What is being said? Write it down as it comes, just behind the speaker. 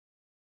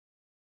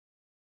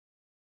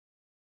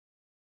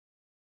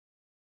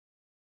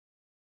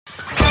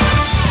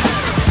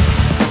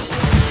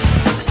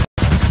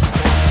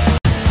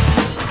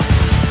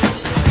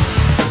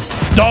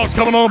Hawks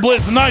coming on a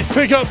blitz. A nice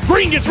pickup.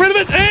 Green gets rid of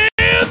it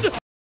and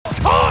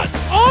caught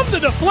on the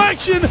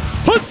deflection.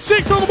 Put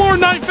 6 on the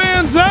board, Knight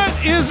fans. That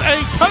is a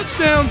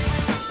touchdown.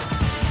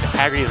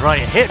 Haggerty is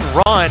running hit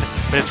and run,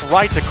 but it's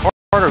right to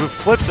Carter, who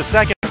flips the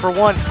second for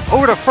 1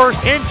 over to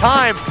first in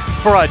time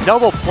for a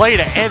double play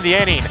to end the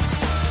inning.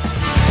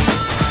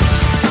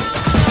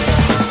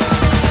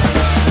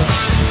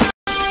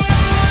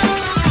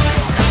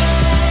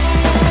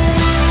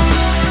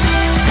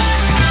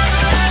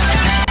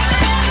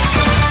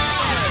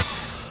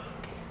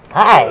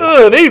 Hi.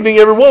 Good evening,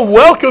 everyone.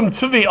 Welcome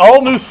to the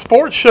all-new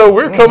sports show.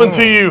 We're coming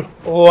to you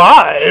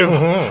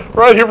live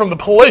right here from the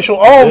palatial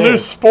all-new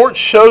sports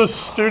show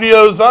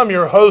studios. I'm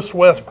your host,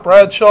 Wes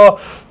Bradshaw.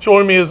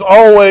 Joining me as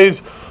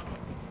always,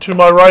 to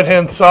my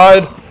right-hand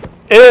side,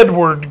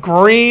 Edward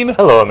Green.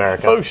 Hello,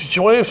 America. Folks,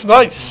 joining us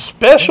tonight,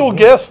 special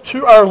guest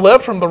to our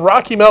left from the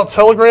Rocky Mount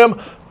Telegram,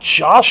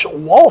 Josh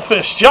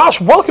Walfish. Josh,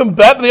 welcome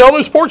back to the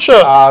all-new sports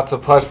show. It's a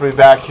pleasure to be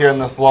back here in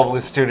this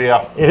lovely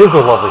studio. It is a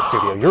lovely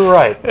studio. You're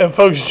right. And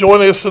folks,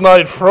 joining us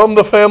tonight from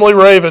the family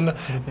Raven,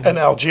 an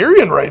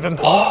Algerian Raven,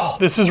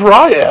 this is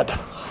Riyadh.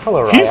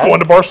 Hello, Ryan. He's going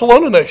to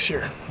Barcelona next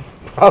year.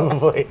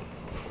 Probably.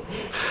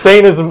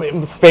 Spain is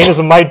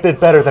a mite bit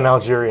better than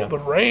Algeria. The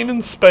rain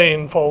in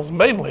Spain falls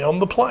mainly on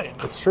the plain.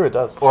 It's true, it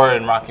does. Or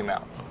in Rocky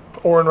Mount.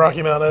 Or in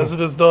Rocky Mount, as it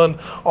is done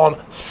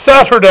on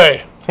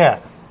Saturday. Yeah.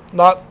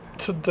 Not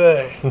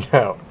today.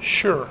 No.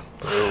 Sure.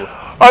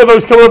 All right,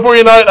 folks, coming up for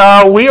you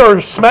tonight. We are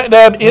smack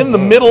dab in the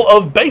middle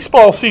of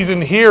baseball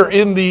season here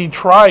in the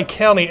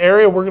Tri-County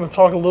area. We're going to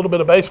talk a little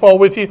bit of baseball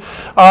with you.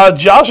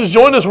 Josh has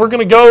joined us. We're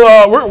going to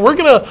go. We're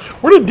going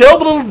to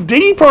delve a little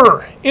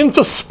deeper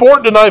into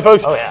sport tonight,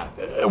 folks. Oh yeah.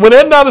 When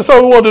Ed and I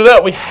decided we want to do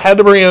that, we had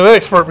to bring in an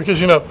expert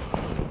because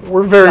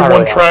we're very Not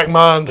really one-track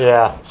mind.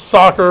 Yeah.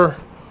 Soccer.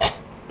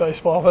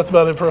 Baseball. That's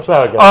about it for us.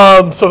 That's how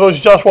it goes. So, folks,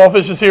 Josh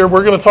Walfish is here.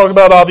 We're going to talk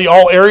about the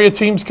all-area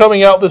teams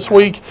coming out this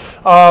week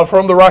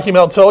from the Rocky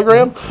Mount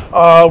Telegram.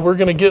 We're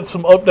going to get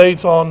some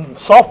updates on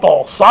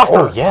softball,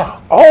 soccer. Oh, yeah.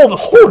 All the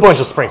sports. A bunch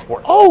of spring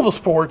sports. All the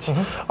sports.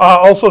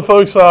 Also,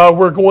 folks,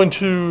 we're going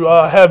to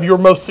have your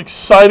most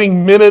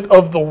exciting minute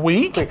of the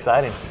week. Pretty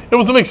exciting. It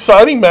was an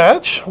exciting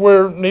match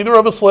where neither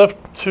of us left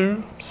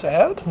too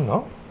sad.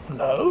 No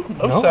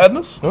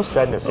sadness. No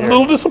sadness A here.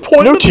 little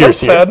disappointment. No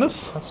tears no here.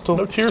 sadness.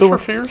 No tears for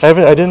fears. I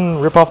didn't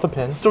rip off the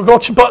pin. Still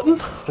got your button.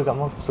 Still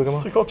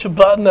got your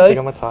button, eh? Still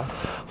got my tie.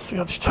 Still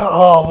got your tie.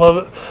 Oh, I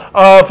love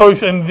it.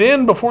 Folks, and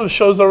then before the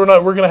show's over tonight,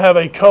 we're going to have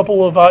a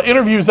couple of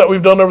interviews that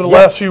we've done over the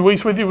last few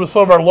weeks with you with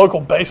some of our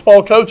local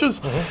baseball coaches.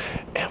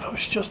 And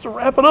folks, just to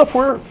wrap it up,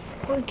 we're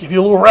going to give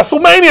you a little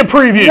WrestleMania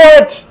preview.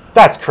 What?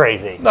 That's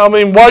crazy. Now, I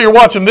mean, while you're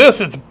watching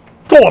this, it's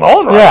going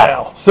on right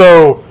now.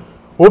 So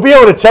we'll be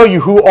able to tell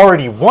you who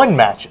already won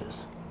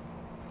matches.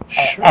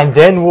 Sure. And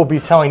then we'll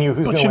be telling you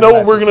who's going to win. But you know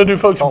what we're going to do,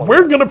 folks?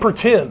 We're going to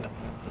pretend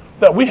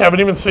that we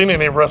haven't even seen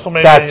any of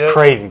WrestleMania That's yet.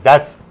 crazy.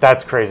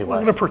 That's crazy, Wes.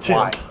 We're going to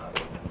pretend.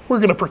 We're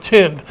going to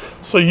pretend.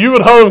 So you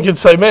at home can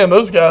say, man,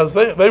 those guys,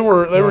 they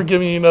were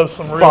giving you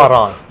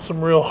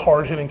some real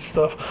hard-hitting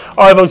stuff.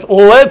 All right, folks,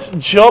 let's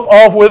jump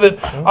off with it.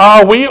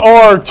 We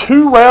are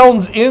 2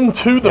 rounds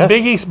into the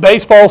Big East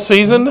baseball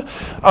season.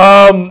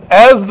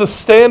 As the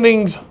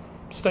standings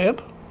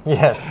stand.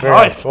 Yes, very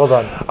nice. Well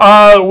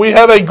done. We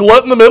have a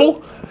glut in the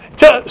middle.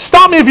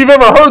 Stop me if you've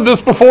ever heard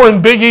this before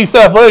in Big East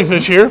athletics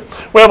this year.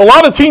 We have a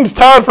lot of teams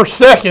tied for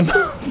second.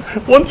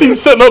 One team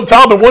sitting up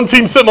top and one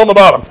team sitting on the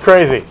bottom. It's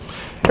crazy.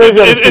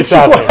 It's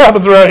just what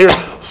happens around here.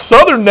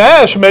 Southern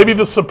Nash may be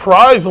the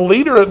surprise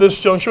leader at this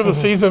juncture of the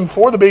season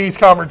for the Big East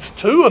Conference,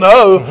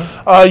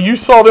 2-0. You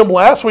saw them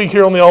last week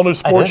here on the All New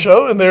Sports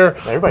Show in their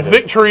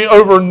victory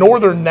over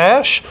Northern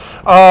Nash.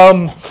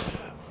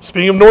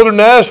 Speaking of Northern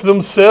Nash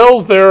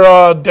themselves,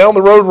 their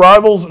down-the-road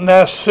rivals,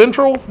 Nash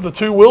Central, the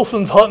 2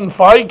 Wilsons, Hunt and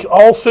Fike,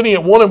 all sitting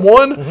at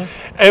 1-1.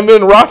 And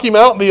then Rocky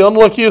Mount, the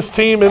unluckiest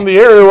team in the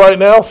area right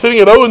now, sitting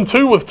at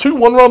 0-2 with 2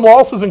 one-run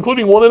losses,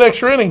 including 1 in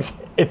extra innings.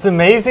 It's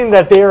amazing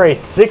that they are a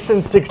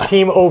 6-6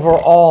 team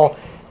overall,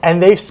 and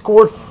they've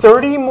scored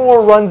 30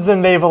 more runs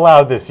than they've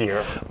allowed this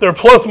year. Their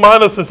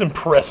plus-minus is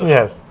impressive.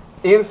 Yes.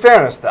 In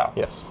fairness, though.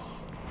 Yes.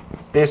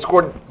 They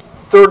scored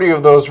 30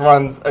 of those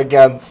runs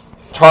against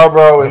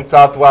Tarboro and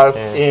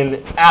Southwest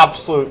in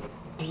absolute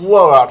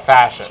blowout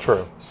fashion. It's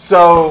true.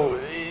 So,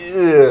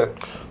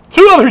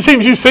 2 other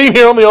teams you've seen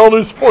here on the All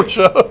New Sports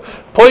Show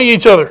playing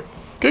each other.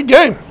 Good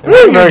game.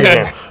 Very good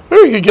game.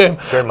 Very good game.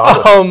 Very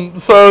modern.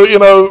 So,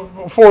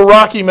 for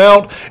Rocky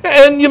Mount,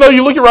 and, you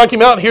look at Rocky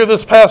Mount here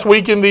this past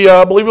week in the,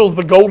 I believe it was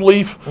the Gold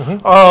Leaf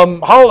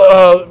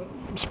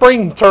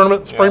spring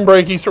tournament, spring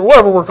break, Easter,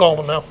 whatever we're calling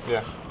them now.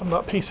 Yeah. I'm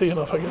not PC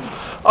enough, I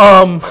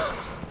guess.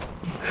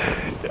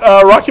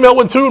 Rocky Mount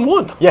went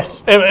 2-1.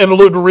 Yes. And it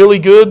looked really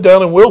good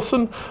down in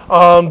Wilson.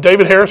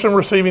 David Harrison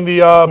receiving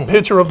the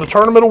Pitcher of the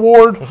Tournament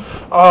award.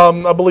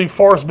 I believe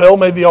Forrest Bell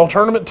made the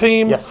All-Tournament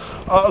team. Yes.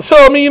 So,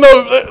 I mean,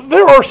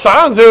 there are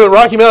signs there that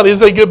Rocky Mount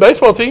is a good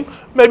baseball team.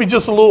 Maybe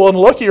just a little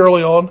unlucky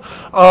early on.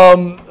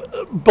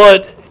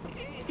 But,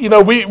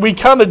 we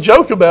kind of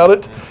joke about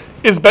it.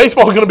 is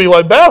baseball going to be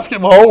like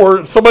basketball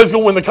where somebody's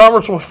going to win the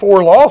conference with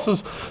 4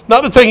 losses?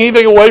 Not to take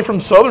anything away from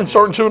Southern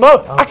starting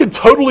 2-0. I could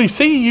totally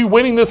see you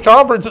winning this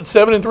conference at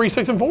 7-3,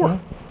 6-4.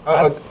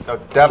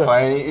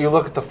 Definitely. You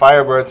look at the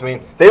Firebirds. I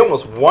mean, they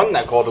almost won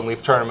that Golden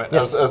Leaf tournament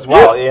as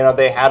well. Yeah. You know,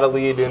 they had a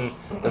lead in,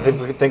 I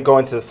think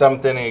going to the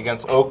 7th inning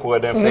against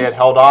Oakwood. And if they had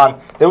held on,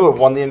 they would have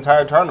won the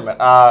entire tournament.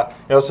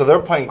 You know, so they're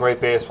playing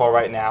great baseball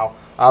right now.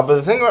 But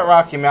the thing about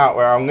Rocky Mount,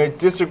 where I'm going to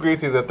disagree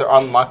with you that they're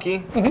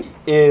unlucky,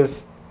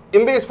 is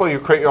in baseball you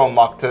create your own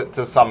luck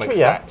to some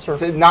extent. Yeah,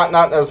 sure.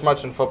 Not as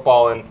much in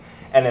football and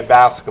in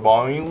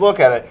basketball. When you look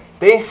at it,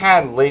 they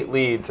had late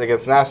leads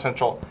against Nash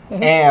Central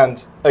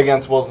and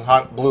against Wilson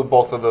Hunt, blew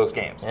both of those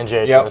games. And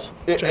Jay Yep. Rose.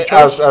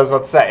 I was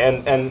about to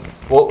say, and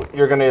well,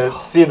 you're going to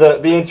see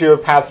the interview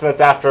with Pat Smith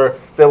after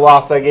they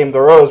lost that game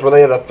to Rose, where they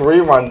had a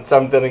 3-run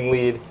 7th inning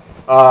lead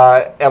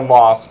and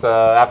lost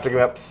after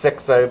giving up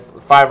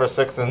 5 or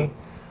 6 in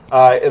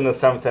the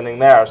 7th inning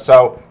there.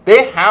 So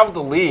they have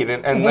the lead,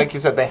 and like you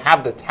said, they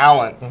have the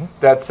talent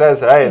that says,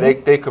 hey,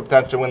 they could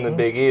potentially win the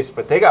Big East,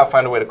 but they got to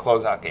find a way to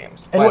close out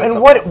games.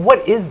 And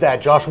what is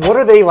that, Josh? What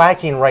are they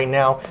lacking right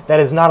now that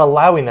is not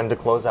allowing them to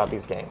close out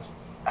these games?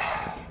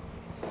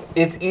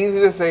 It's easy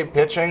to say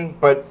pitching,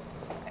 but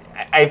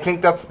I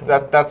think that's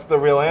the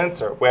real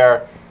answer,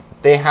 where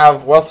they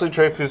have Wesley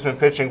Drake, who's been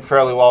pitching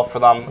fairly well for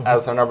them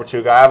as their number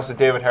 2 guy. Obviously,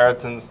 David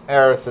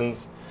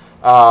Harrison's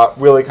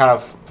really kind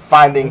of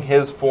finding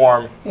his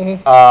form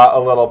a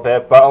little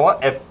bit.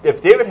 But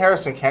if David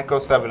Harrison can't go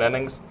 7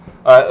 innings,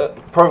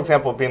 perfect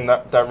example being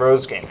that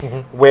Rose game,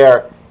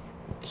 where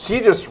he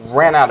just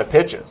ran out of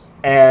pitches.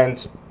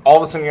 And all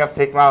of a sudden you have to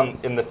take him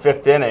out in the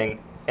 5th inning,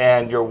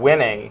 and you're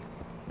winning,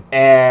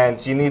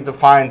 and you need to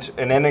find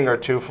an inning or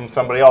 2 from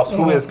somebody else.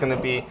 Who is going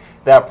to be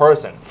that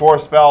person?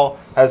 Forrest Bell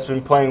has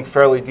been playing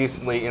fairly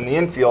decently in the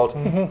infield,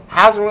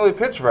 hasn't really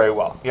pitched very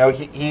well. You know,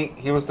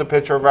 he was the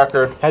pitcher of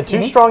record. Had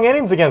 2 strong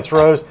innings against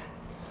Rose,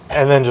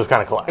 and then just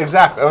kind of collapsed.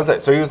 Exactly, that was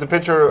it. So he was the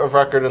pitcher of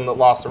record in the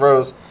loss to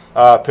Rose,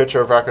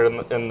 pitcher of record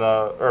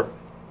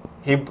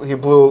he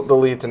blew the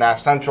lead to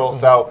Nash Central.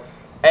 So,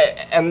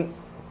 and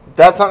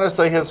that's not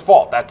necessarily his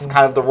fault. That's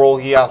kind of the role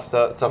he has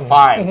to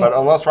find. But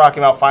unless Rocky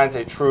Mount finds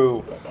a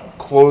true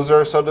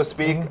closer, so to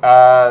speak,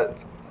 they're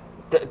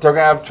going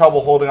to have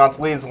trouble holding on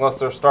to leads unless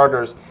their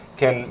starters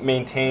can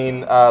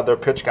maintain their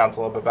pitch counts a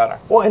little bit better.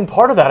 Well, and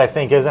part of that, I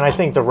think, is, and I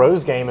think the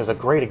Rose game is a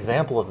great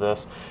example of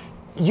this,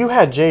 you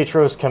had J.H.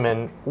 Rose come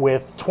in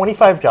with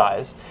 25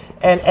 guys,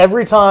 and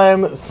every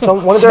time one of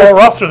Small their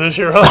roster this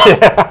year,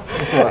 huh?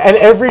 and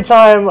every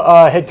time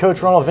head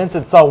coach Ronald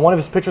Vincent saw one of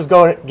his pitchers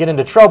get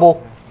into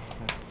trouble,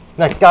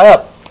 next guy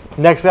up,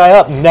 next guy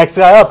up, next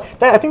guy up.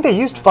 I think they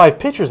used 5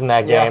 pitchers in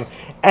that game,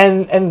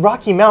 and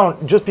Rocky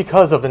Mount, just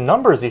because of the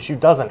numbers issue,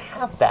 doesn't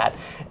have that.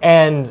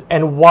 And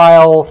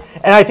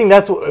I think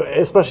that's,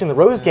 especially in the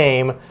Rose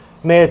game,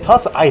 made it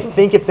tough. I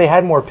think if they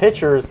had more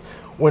pitchers,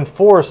 when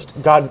Forrest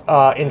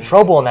got in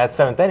trouble in that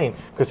 7th inning,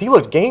 because he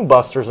looked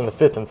gangbusters in the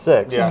 5th and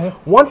 6th. Yeah.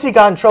 Once he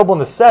got in trouble in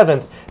the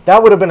 7th,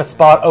 that would have been a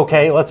spot,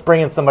 okay, let's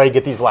bring in somebody to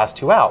get these last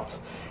 2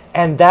 outs.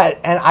 And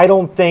I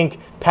don't think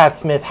Pat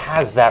Smith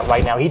has that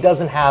right now. He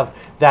doesn't have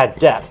that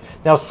depth.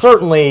 Now,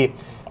 certainly,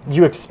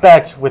 you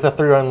expect with a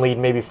 3-run lead,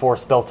 maybe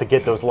Forrest Bell to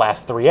get those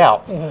last 3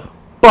 outs.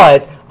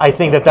 But I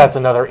think that's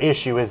another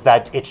issue, is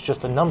that it's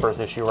just a numbers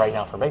issue right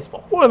now for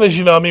baseball. Well, and as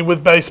you know, I mean,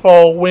 with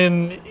baseball,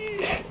 when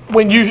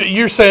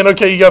you're saying,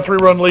 okay, you got a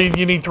 3-run lead,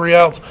 you need 3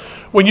 outs.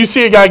 When you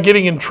see a guy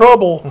getting in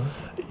trouble,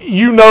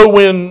 you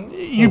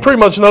pretty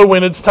much know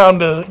when it's time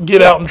to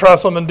get out and try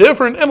something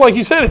different. And like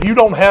you said, if you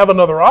don't have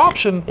another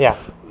option,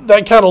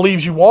 that kind of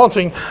leaves you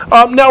wanting.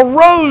 Now,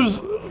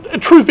 Rose,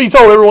 truth be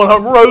told,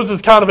 everyone, Rose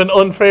is kind of an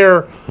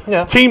unfair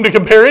team to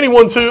compare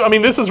anyone to. I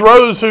mean, this is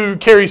Rose, who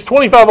carries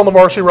 25 on the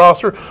varsity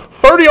roster,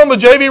 30 on the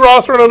JV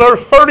roster, and another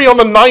 30 on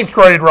the 9th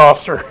grade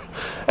roster.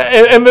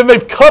 And then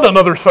they've cut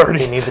another 30.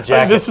 They need the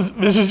jacket. This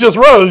is just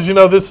Rose. You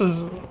know,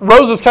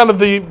 Rose is kind of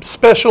the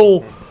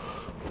special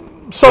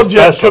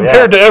subject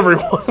compared to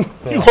everyone.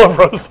 You love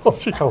Rose,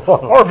 don't you?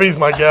 RV's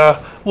my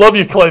guy. Love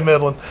you, Clay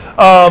Midland.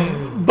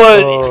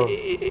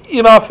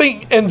 You know, I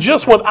think, and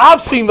just what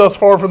I've seen thus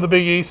far from the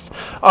Big East,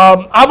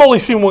 I've only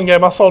seen one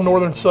game. I saw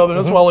Northern Southern.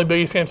 That's my only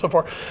Big East game so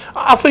far.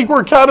 I think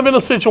we're kind of in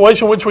a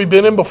situation which we've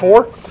been in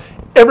before.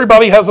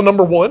 Everybody has a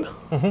number 1.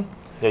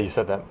 Yeah, you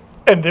said that.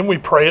 And then we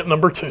pray at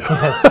number 2. You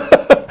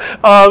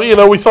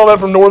know, we saw that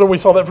from Northern. We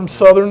saw that from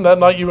Southern. That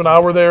night you and I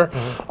were there.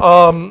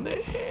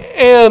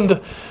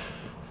 And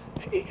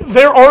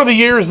there are the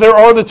years, there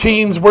are the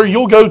teams where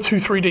you'll go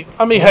 2-3 deep.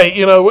 I mean, hey,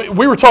 you know,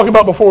 we were talking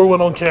about before we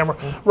went on camera.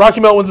 Rocky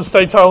Mount wins the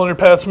state title under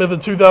Pat Smith in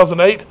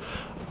 2008.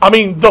 I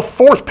mean, the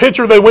 4th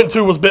pitcher they went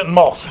to was Benton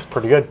Moss. That's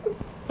pretty good.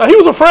 Now, he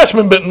was a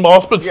freshman, Benton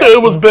Moss, but still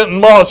it was Benton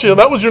Moss. You know,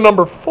 that was your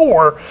number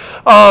 4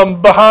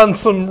 behind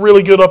some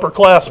really good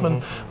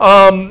upperclassmen.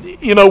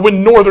 You know,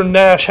 when Northern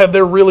Nash had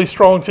their really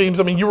strong teams,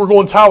 I mean, you were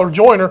going Tyler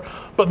Joyner,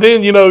 but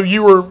then, you know,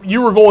 you were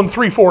going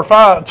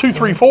 3-4-5,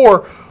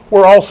 2-3-4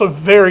 were also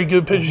very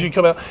good pitchers you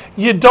come out.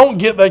 You don't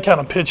get that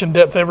kind of pitching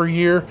depth every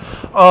year.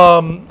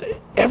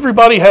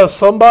 Everybody has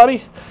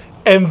somebody.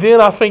 And then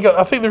I think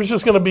there's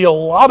just going to be a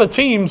lot of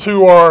teams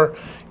who are,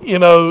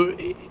 in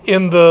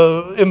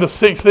the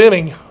sixth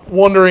inning,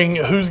 wondering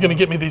who's going to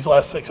get me these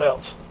last 6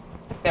 outs.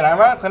 And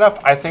ironically enough,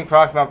 I think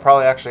Rocky Mount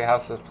probably actually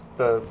has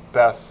the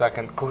best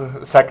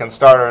second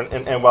starter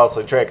in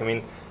Wellesley Drake. I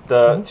mean,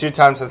 the 2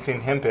 times I've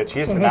seen him pitch,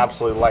 he's been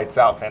absolutely lights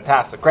out,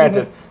 fantastic.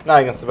 Granted,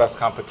 not against the best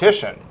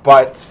competition,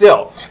 but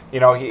still,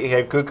 he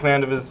had good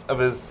command of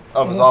his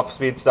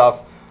off-speed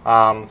stuff.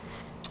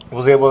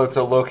 Was able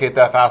to locate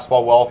that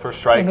fastball well for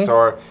strikes,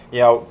 or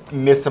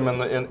miss him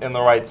in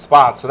the right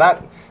spot. So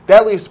that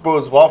at least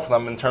bodes well for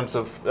them in terms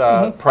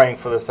of praying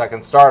for the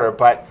second starter.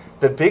 But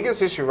the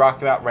biggest issue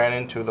Rocky Mount ran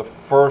into the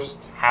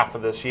first half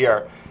of this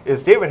year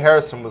is David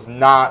Harrison was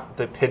not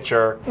the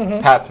pitcher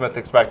Pat Smith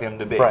expected him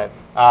to be. Right.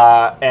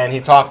 And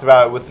he talked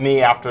about it with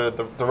me after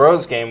the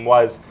Rose game.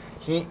 Was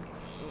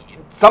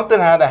something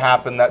had to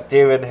happen that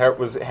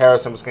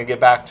Harrison was going to get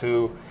back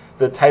to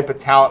the type of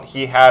talent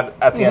he had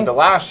at the end of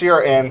last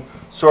year, and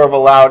sort of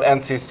allowed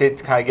NC State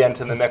to kind of get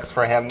into the mix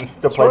for him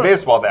to play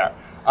baseball there.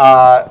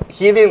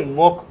 He didn't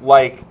look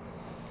like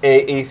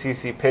a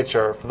ACC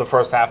pitcher for the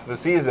first half of the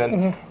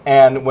season,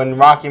 and when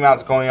Rocky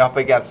Mount's going up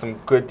against some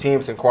good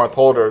teams in Corinth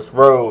Holders,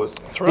 Rose,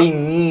 they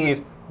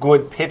need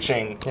good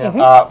pitching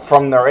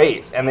from their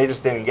ace, and they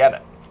just didn't get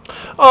it.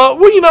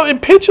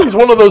 And pitching's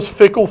one of those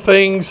fickle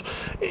things.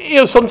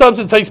 Sometimes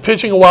it takes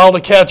pitching a while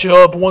to catch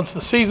up. Once the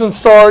season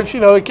starts,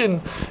 it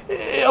can.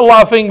 A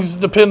lot of things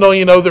depend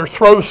on their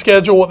throw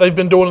schedule, what they've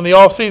been doing in the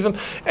offseason.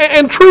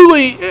 And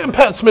truly, and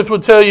Pat Smith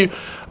would tell you,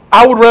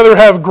 I would rather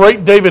have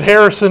great David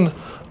Harrison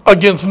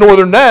against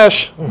Northern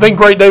Nash than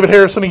great David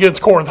Harrison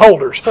against Corinth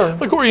Holders. Sure.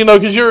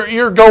 Because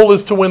your goal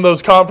is to win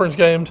those conference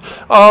games.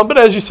 But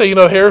as you say,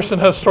 Harrison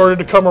has started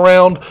to come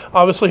around.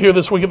 Obviously, here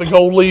this week at the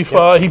Gold Leaf,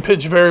 he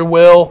pitched very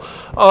well.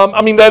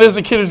 That is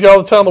a kid who's got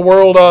all the talent in the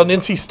world. An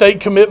NC State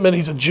commitment.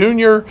 He's a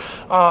junior.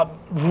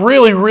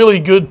 Really,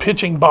 really good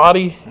pitching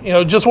body.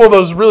 Just one of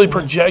those really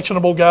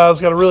projectionable guys.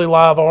 Got a really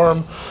live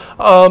arm.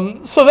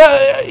 So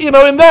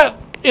that,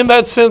 in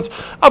that sense,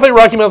 I think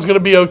Rocky Mount's going to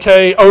be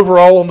okay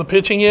overall on the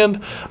pitching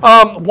end.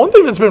 One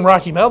thing that's been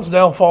Rocky Mount's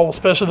downfall,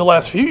 especially the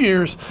last few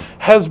years,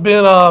 has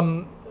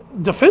been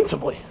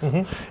defensively.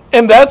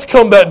 And that's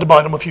come back to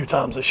bite them a few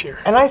times this year.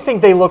 And I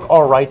think they look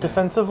all right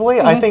defensively.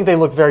 I think they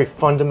look very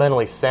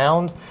fundamentally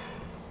sound.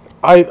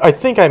 I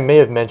think I may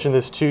have mentioned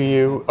this to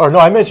you. Or no,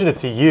 I mentioned it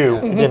to you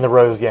in the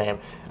Rose game.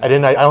 I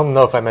don't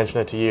know if I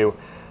mentioned it to you.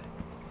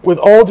 With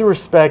all due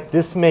respect,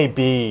 this may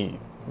be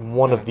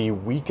one of the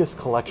weakest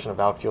collection of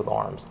outfield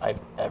arms I've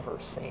ever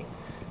seen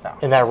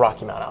in that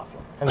Rocky Mount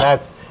outfield. And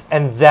that's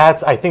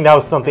I think that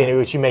was something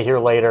which you may hear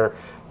later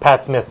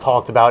Pat Smith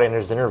talked about in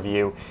his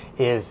interview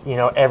is,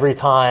 every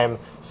time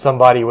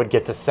somebody would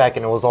get to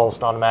second, it was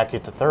almost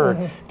automatic to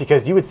third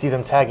because you would see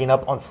them tagging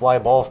up on fly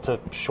balls to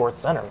short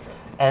center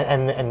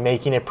and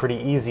making it pretty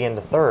easy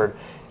into third.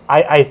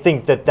 I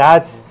think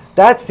that's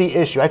the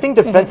issue. I think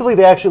defensively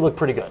they actually look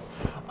pretty good.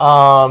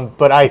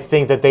 But I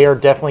think that they are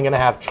definitely going to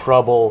have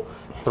trouble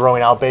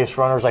throwing out base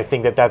runners. I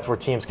think that's where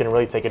teams can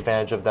really take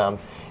advantage of them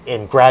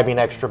in grabbing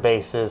extra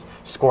bases,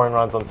 scoring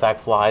runs on sac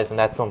flies, and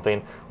that's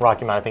something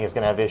Rocky Mount I think is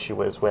going to have issue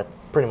with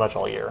pretty much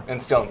all year.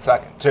 And still in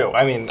second, too.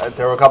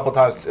 There were a couple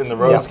times in the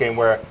Rose game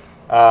where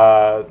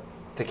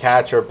the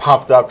catcher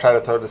popped up, tried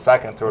to throw to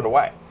second, threw it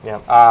away.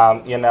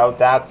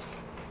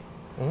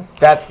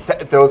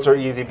 Those are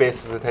easy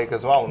bases to take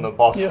as well when the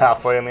ball's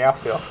halfway in the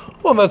outfield.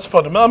 Well, that's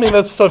fundamental.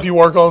 That's stuff you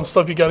work on,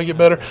 stuff you got to get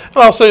better. And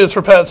I'll say this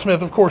for Pat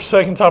Smith, of course,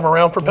 second time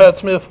around for Pat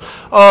Smith.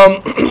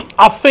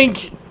 I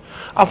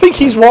think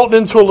he's walked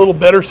into a little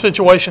better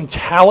situation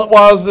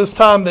talent-wise this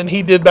time than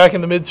he did back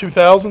in the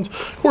mid-2000s.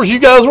 Of course, you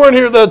guys weren't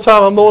here at that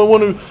time. I'm the only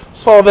one who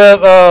saw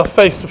that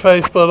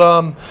face-to-face.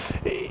 But,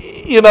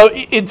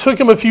 it took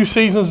him a few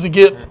seasons to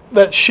get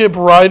that ship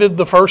righted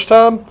the first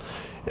time.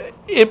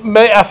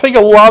 I think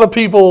a lot of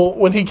people,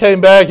 when he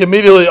came back,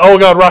 immediately, oh,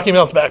 God, Rocky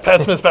Mount's back.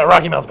 Pat Smith's back.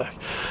 Rocky Mount's back.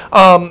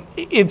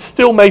 It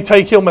still may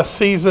take him a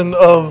season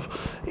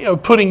of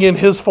putting in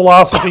his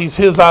philosophies,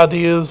 his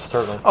ideas,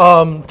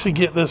 to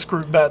get this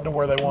group back to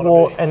where they want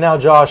to be. And now,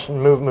 Josh,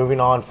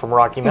 moving on from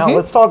Rocky Mount,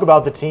 let's talk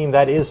about the team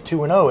that is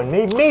 2-0 and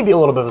maybe a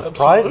little bit of a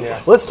surprise.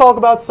 Yeah. Let's talk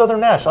about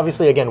Southern Nash.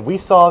 Obviously, again, we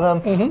saw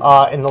them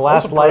in the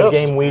last live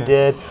game we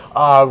did.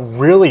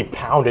 Really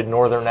pounded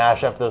Northern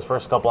Nash after those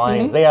first couple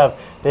innings. They have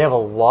a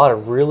lot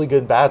of really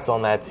good bats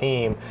on that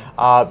team.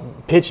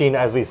 Pitching,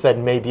 as we said,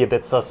 may be a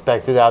bit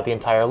suspect throughout the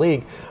entire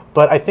league.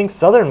 But I think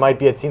Southern might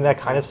be a team that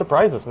kind of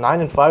surprises.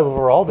 9-5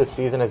 overall this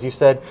season, as you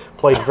said,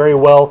 played very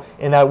well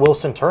in that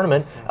Wilson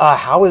tournament.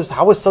 How has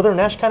Southern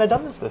Nash kind of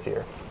done this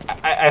year?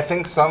 I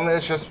think some of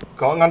it's just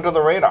going under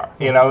the radar.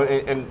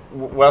 And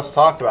Wes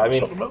talked about.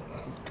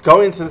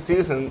 Going into the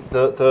season,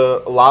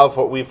 a lot of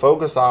what we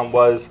focused on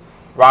was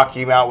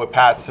Rocky Mount with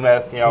Pat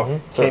Smith.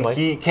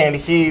 Can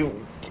he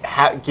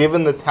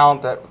given the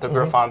talent that the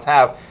Griffons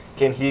have,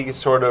 can he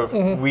sort of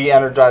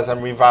re-energize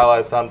them,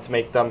 revitalize them to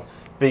make them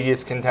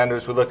biggest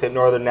contenders? We looked at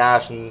Northern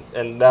Nash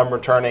and them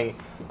returning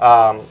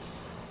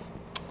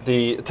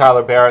the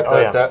Tyler Barrett,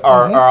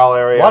 our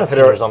all-area a lot of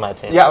seniors on that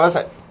team.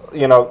 Yeah,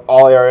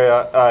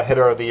 all-area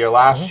hitter of the year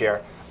last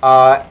year.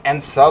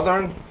 And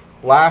Southern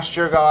last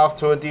year got off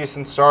to a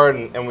decent start,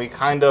 and we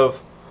kind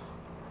of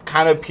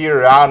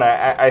petered out. And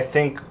I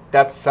think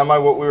that's semi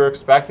what we were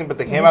expecting. But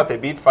they came out, they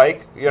beat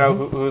Fike,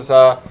 who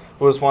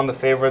was one of the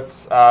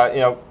favorites.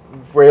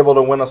 Were able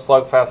to win a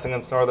slugfest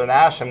against Northern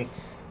Nash, and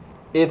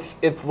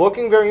it's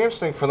looking very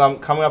interesting for them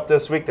coming up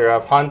this week. They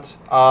have Hunt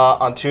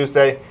on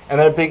Tuesday, and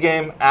then a big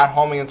game at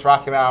home against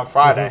Rocky Mount on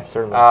Friday.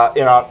 Certainly.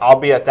 I'll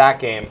be at that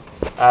game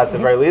at the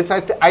very least.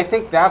 I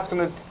think that's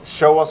going to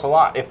show us a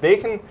lot. If they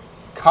can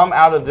come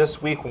out of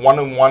this week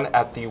 1-1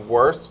 at the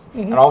worst,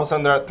 and all of a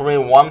sudden they're at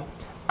 3-1,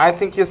 I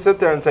think you sit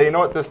there and say, you know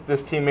what,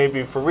 this team may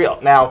be for real.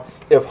 Now,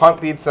 if Hunt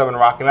beats them and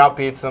Rocky Mount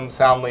beats them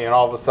soundly, and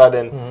all of a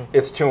sudden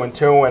it's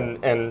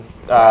 2-2, and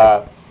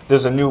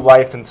there's a new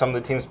life in some of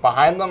the teams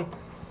behind them,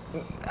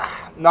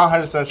 not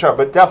 100% sure,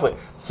 but definitely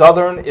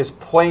Southern is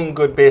playing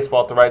good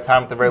baseball at the right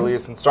time at the very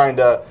least, and starting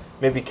to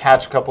maybe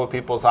catch a couple of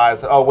people's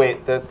eyes. Oh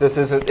wait, this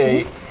isn't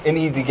an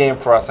easy game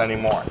for us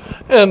anymore.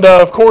 And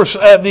of course,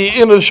 at the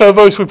end of the show,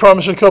 folks, we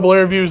promised a couple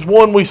interviews.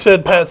 One, we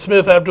said Pat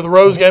Smith after the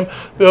Rose game.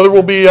 The other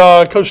will be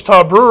Coach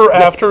Todd Brewer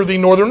after the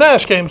Northern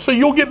Nash game. So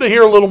you'll get to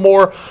hear a little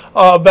more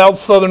about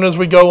Southern as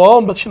we go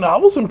on. But I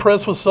was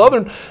impressed with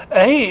Southern.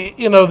 A,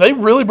 they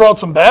really brought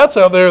some bats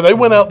out there. They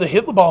went out to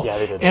hit the ball. Yeah,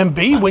 they did. And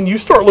B, when you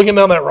start looking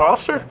down that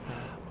roster,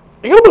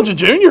 they got a bunch of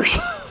juniors.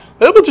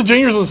 They have a bunch of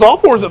juniors and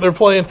sophomores that they're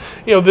playing.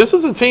 This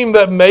is a team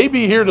that may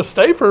be here to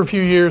stay for a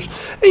few years.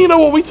 And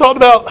what we talked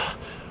about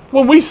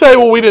when we say,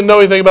 well, we didn't know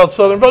anything about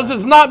Southern, folks,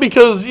 it's not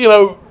because,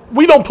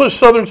 we don't push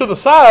Southern to the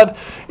side.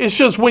 It's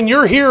just when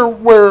you're here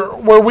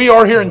where we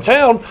are here in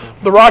town,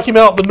 the Rocky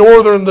Mount, the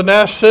Northern, the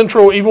Nash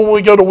Central, even when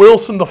we go to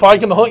Wilson, the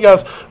Fike and the Hunt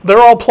guys,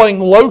 they're all playing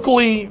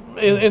locally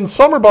in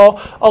summer ball.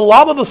 A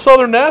lot of the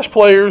Southern Nash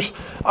players,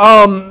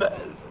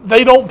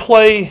 they don't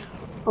play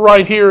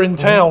right here in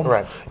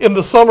town in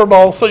the summer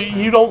ball, so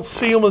you don't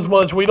see them as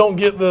much. We don't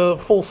get the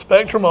full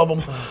spectrum of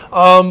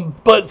them.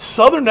 But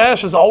Southern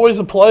Nash is always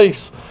a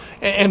place,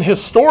 and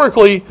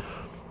historically,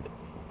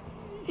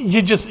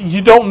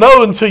 you don't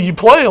know until you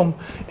play them.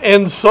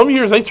 And some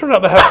years they turn out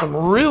to have some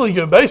really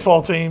good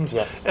baseball teams.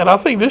 Yes. And I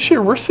think this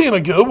year we're seeing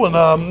a good one.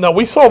 Now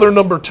we saw their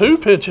number 2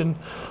 pitching.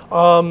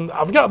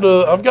 I've got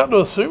to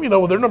assume,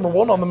 with their number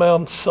 1 on the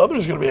mound,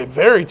 Southern's going to be a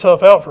very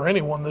tough out for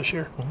anyone this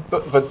year.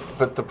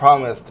 But the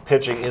problem is the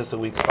pitching is the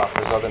weak spot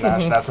for Southern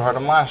Nash, and that's what hurt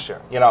them last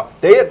year.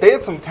 They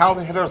had some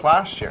talented hitters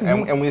last year,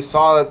 and we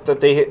saw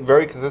that they hit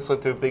very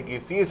consistently through a Big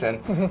East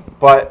season,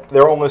 but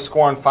they're only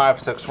scoring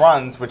 5-6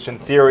 runs, which in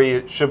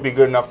theory should be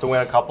good enough to win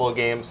a couple of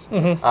games.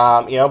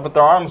 But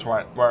their arms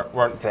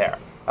weren't there.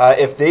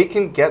 If they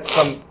can get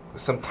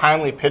some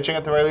timely pitching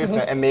at the very least,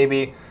 and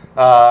maybe.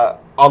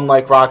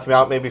 Unlike Rocky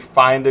Mount, maybe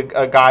find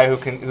a guy who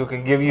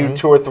can give you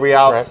 2 or 3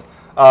 outs,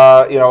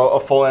 a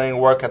full inning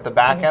work at the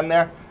back end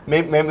there.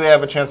 Maybe they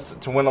have a chance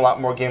to win a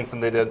lot more games than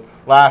they did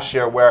last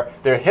year, where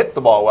they hit the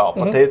ball well,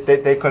 but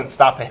they couldn't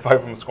stop anybody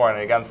from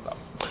scoring against them.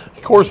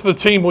 Of course, the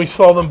team we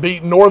saw them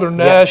beat Northern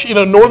Nash.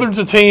 Northern's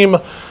a team.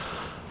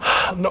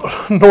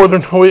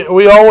 Northern,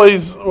 we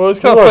always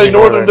kind of say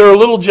Northern. They're a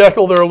little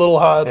Jekyll, they're a little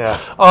Hyde. Yeah.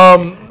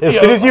 As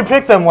soon as you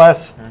pick them,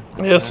 Wes.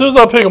 Yeah, as soon as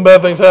I pick them,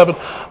 bad things happen.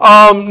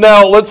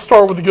 Now, let's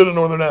start with the good at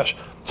Northern Nash.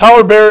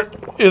 Tyler Barrett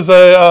is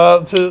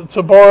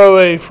to borrow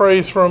a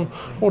phrase from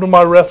one of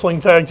my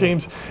wrestling tag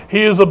teams, he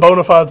is a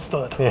bona fide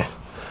stud. Yeah.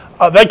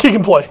 That kid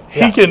can play.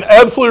 Yeah. He can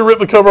absolutely rip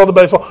the cover off the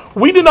baseball.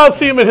 We did not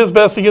see him at his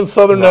best against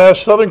Southern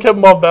Nash. Southern kept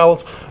him off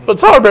balance. But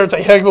Tyler Barrett's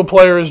a heck of a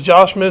player, as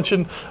Josh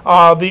mentioned,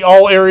 the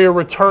all-area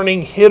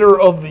returning hitter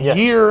of the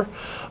year.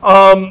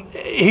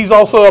 He's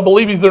also, I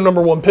believe, he's their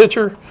number 1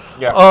 pitcher.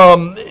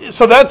 Yeah.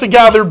 So that's a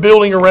guy they're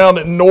building around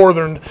at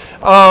Northern.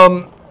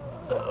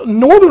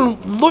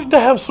 Northern looked to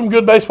have some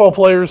good baseball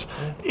players.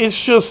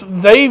 It's just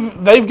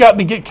they've got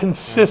to get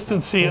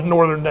consistency at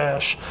Northern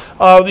Nash.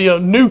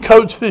 New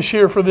coach this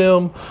year for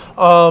them,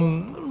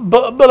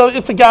 but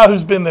it's a guy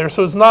who's been there,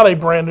 so it's not a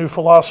brand new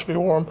philosophy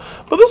for him.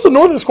 But this is a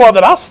Northern squad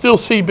that I still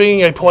see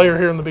being a player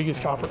here in the Big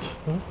East Conference.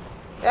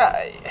 Yeah,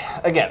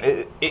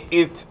 again,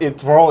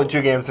 we're only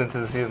 2 games into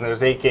the season.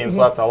 There's 8 games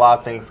left. A lot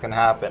of things can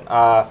happen.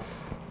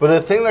 But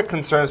the thing that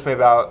concerns me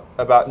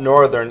about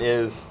Northern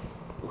is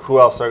who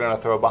else they're going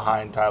to throw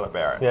behind Tyler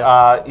Barrett.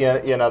 Yeah.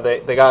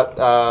 They got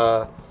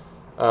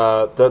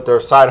their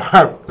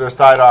sidearm.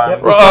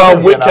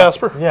 Whit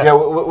Casper. Yeah,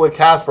 Whit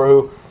Casper,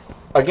 who,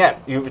 again,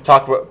 you've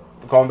talked about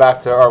going back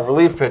to our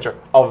relief pitcher,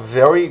 a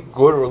very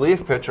good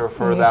relief pitcher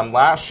for them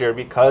last year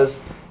because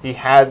he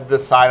had the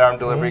sidearm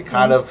delivery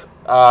kind of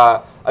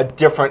a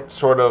different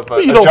sort of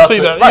you don't see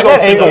that. Right,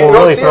 that angle will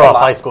really throw off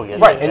high school kids.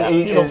 Right,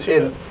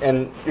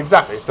 and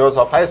exactly, throws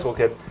off high school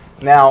kids.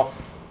 Now,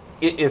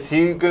 is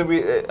he going to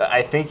be?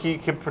 I think he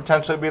could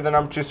potentially be the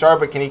number 2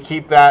 starter, but can he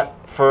keep that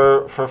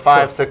for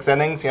 5-6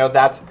 innings?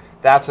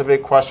 That's a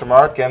big question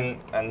mark, and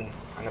I'm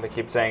going to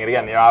keep saying it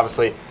again.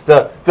 Obviously,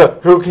 the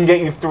who can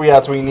get you 3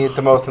 outs when you need it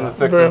the most in the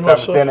 6th and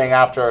 7th inning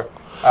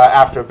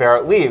after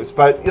Barrett leaves.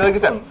 But like I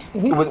said,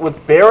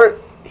 with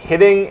Barrett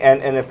hitting,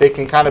 and if they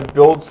can kind of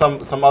build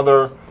some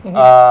other the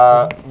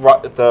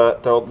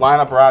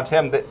lineup around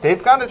him,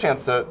 they've got a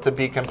chance to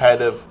be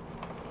competitive.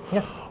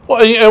 Yeah.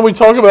 Well, and we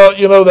talk about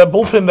that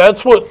bullpen.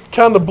 That's what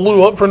kind of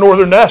blew up for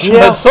Northern Nash. Yeah.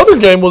 That Southern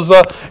game was.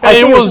 I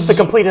think it was just the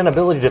complete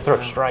inability to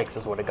throw strikes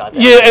is what it got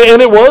down. Yeah,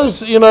 and it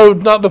was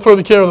not to throw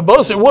the kid under the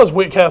bus. It was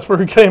Whit Casper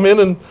who came in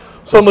and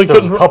suddenly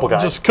couldn't find the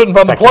plate.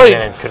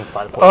 Couldn't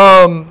find the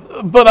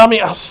plate. But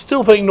I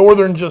still think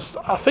Northern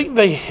I think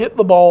they hit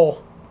the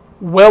ball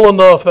well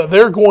enough that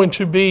they're going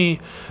to be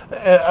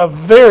a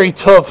very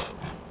tough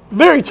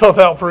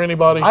out for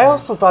anybody. I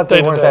also thought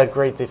they weren't that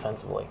great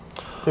defensively.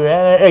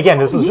 And again,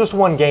 this was just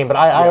one game, but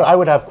I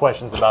would have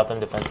questions about them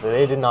defensively.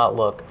 They did not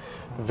look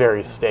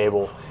very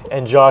stable.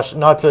 And Josh,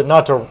 not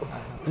to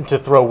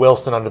throw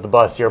Wilson under the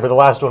bus here, but the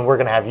last one we're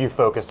going to have you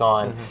focus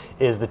on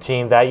is the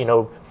team that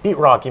beat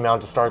Rocky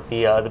Mount to start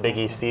the Big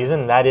East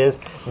season, and that is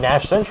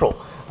Nash Central.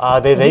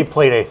 They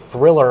played a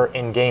thriller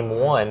in game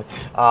 1,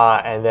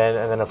 and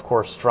then of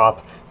course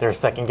dropped their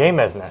second game,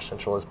 as Nash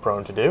Central is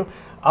prone to do.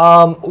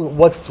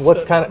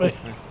 What's kind of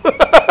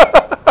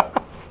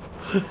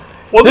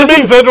Wasn't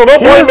being Central. Don't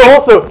blame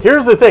me.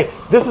 Here's the thing.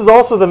 This is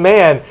also the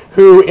man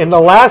who, in the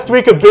last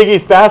week of Big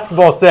East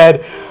basketball,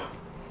 said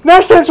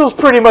Nash Central's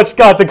pretty much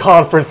got the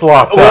conference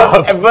locked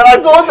up. But I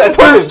told you.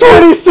 There's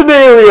 20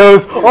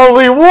 scenarios.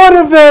 Only one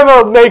of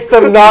them makes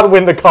them not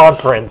win the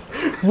conference.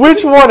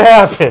 Which one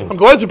happened? I'm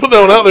glad you put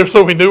that one out there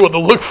so we knew what to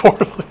look for.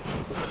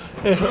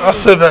 I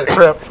said that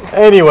crap.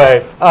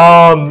 Anyway,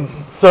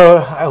 so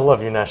I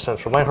love you, Nash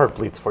Central. My heart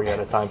bleeds for you at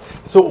a time.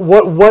 So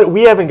what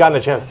we haven't gotten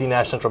a chance to see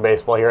Nash Central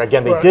baseball here.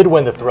 Again, they did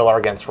win the thriller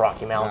against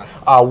Rocky Mount.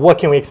 What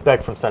can we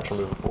expect from Central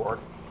moving forward?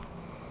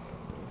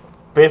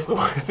 Basically,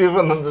 what we see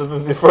from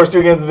the first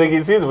 2 games of the Big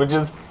East season, which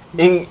is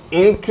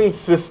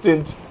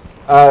inconsistent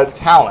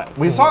talent.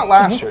 We saw it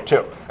last year,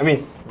 too.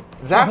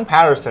 Zach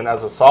Patterson,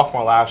 as a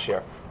sophomore last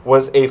year,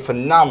 was a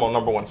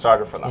phenomenal #1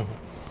 starter for them.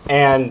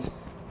 And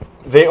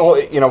they all,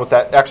 with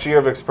that extra year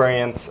of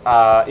experience,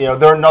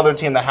 they're another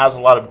team that has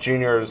a lot of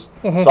juniors,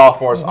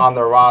 sophomores on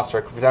their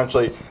roster, could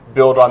potentially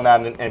build on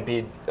that and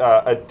be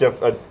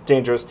a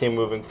dangerous team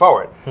moving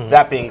forward.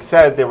 That being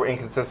said, they were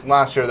inconsistent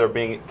last year.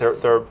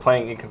 They're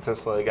playing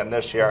inconsistently again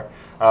this year.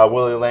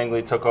 Willie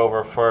Langley took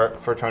over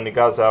for Tony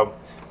Guzzo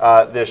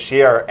this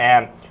year,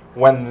 and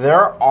when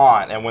they're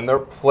on and when they're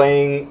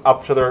playing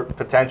up to their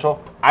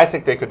potential, I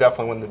think they could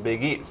definitely win the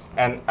Big East.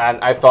 And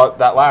I thought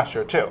that last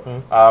year, too.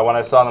 When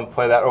I saw them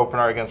play that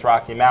opener against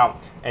Rocky Mount,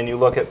 and you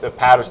look at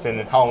Patterson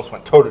and Helms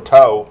went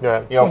toe-to-toe,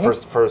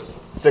 for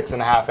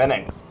 6.5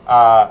 innings.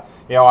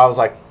 I was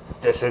like,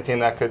 this is a team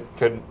that could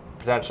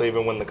potentially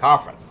even win the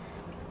conference.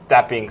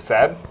 That being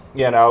said,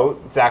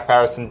 Zach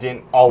Patterson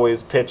didn't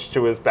always pitch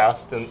to his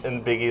best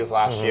in Big East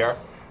last year.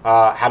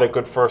 Had a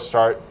good first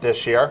start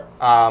this year.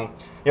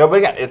 But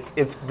again,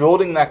 it's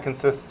building that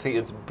consistency.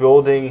 It's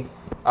building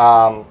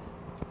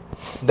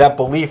that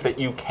belief that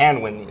you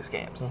can win these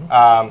games.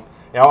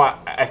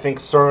 I think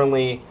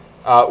certainly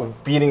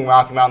beating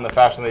Rocky Mount in the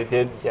fashion they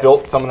did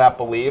built some of that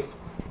belief,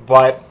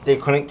 but they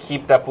couldn't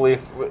keep that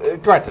belief.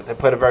 Granted, they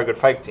played a very good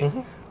fight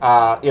team,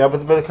 but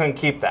they couldn't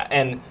keep that.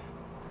 And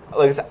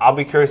like I said, I'll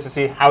be curious to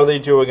see how they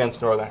do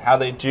against Northern, how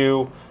they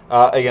do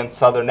against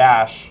Southern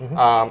Nash,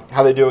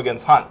 how they do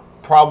against Hunt.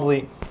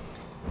 Probably,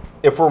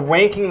 if we're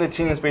ranking the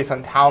teams based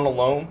on talent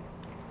alone,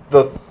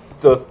 the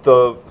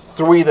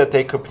 3 that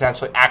they could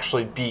potentially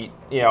actually beat,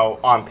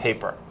 on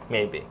paper,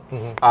 maybe.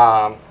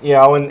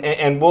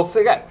 And we'll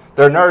see again.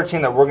 They're another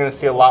team that we're going to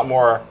see a lot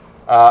more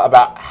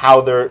about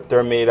how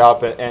they're made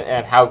up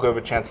and how good of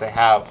a chance they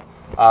have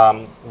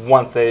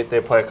once they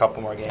play a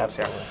couple more games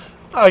here.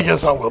 I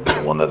guess I will be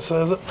the one that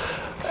says it.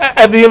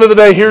 At the end of the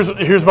day,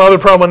 here's my other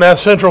problem with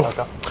Nash Central.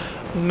 Okay.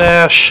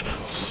 Nash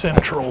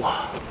Central.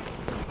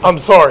 I'm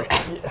sorry.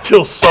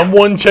 Till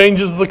someone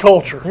changes the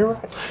culture. You're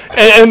right.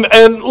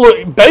 And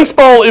look,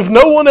 baseball, if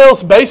no one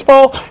else,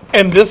 baseball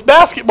and this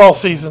basketball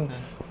season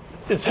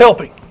is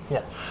helping.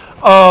 Yes.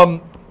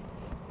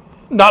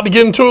 Not to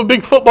get into a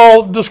big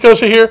football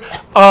discussion here,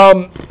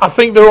 I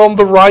think they're on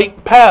the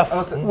right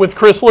path with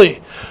Chris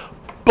Lee.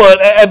 But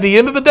at the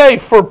end of the day,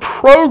 for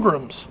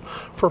programs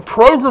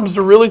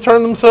to really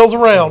turn themselves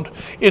around,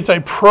 it's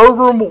a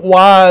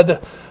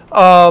program-wide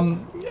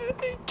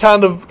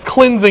kind of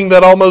cleansing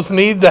that almost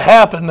needed to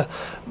happen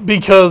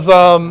because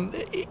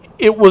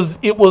it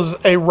was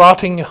a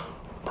rotting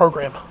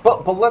program.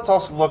 But let's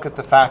also look at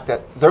the fact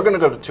that they're going to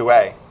go to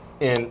 2A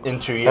in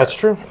 2 years. That's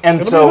true.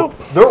 And so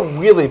they're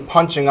really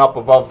punching up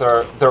above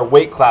their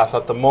weight class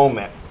at the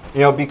moment,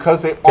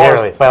 because they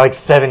barely by like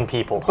 7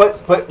 people.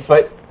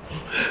 But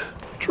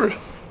True.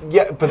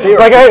 Yeah, but they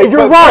are.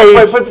 You're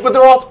right. But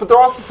they're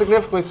also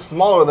significantly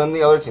smaller than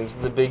the other teams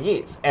in the Big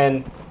East,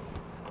 and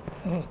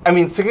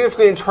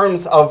significantly in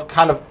terms of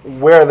kind of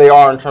where they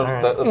are in terms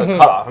of the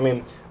cutoff.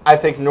 I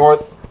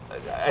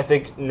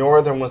think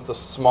Northern was the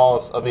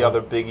smallest of the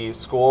other Big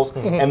East schools,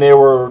 and they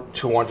were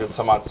 200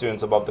 some odd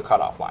students above the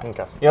cutoff line.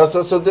 Okay.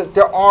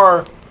 There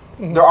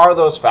are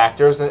those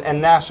factors,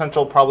 and Nash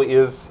Central probably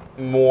is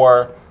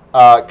more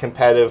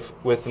competitive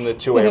within the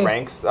 2A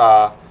ranks.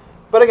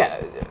 But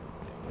again,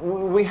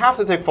 we have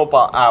to take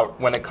football out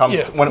when it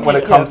comes when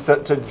it comes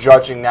to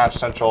judging Nash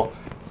Central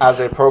as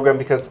a program,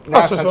 because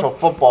Nash Central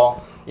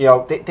football, you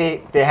know,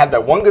 they had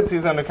that one good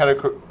season under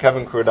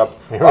Kevin Crudup.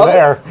 But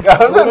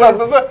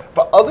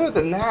other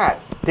than that,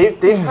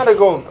 they've had to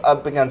go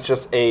up against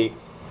just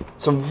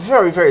some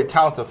very, very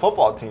talented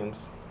football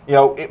teams. You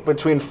know,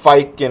 between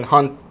Fike and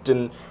Hunt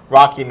and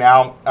Rocky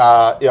Mount,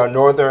 you know,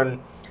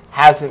 Northern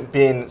hasn't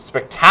been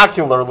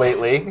spectacular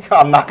lately.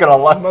 I'm not going to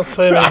lie. I'm not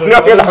saying anything. I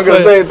know you're not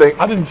going to say anything.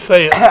 I didn't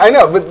say it. I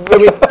know, but I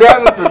mean, they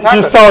haven't been spectacular.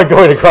 You saw it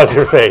going across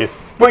your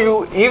face. But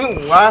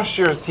even last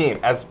year's team,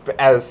 as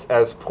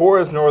poor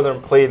as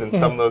Northern played in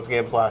some of those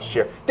games last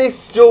year, they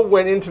still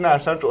went into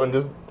Nash Central and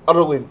just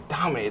utterly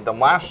dominated them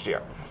last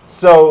year.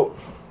 So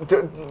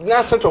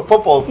Nash Central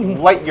football is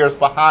light years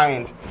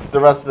behind the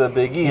rest of the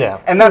Big East,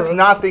 and that's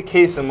not the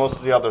case in most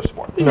of the other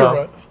sports. You're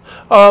right.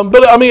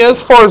 But I mean,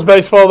 as far as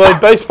baseball, though,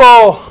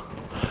 baseball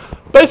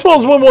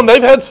is one.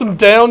 They've had some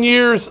down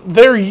years.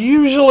 They're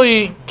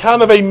usually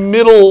kind of a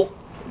middle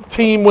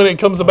team when it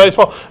comes to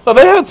baseball. Now,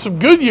 they had some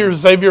good years.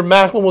 Xavier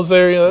Macklin was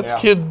there. You know, that's a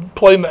kid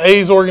played in the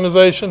A's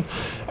organization.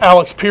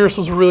 Alex Pierce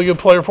was a really good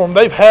player for them.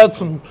 They've had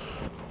some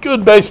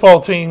good baseball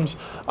teams.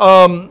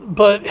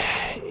 But,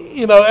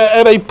 you know,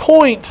 at a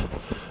point,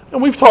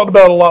 and we've talked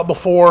about it a lot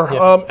before,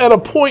 at a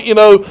point, you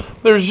know,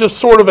 there's just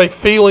sort of a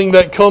feeling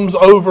that comes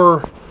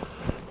over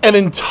an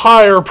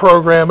entire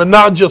program, and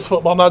not just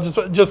football, not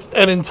just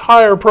an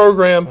entire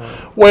program,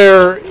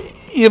 where,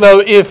 you know,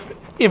 if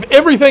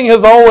everything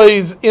has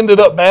always ended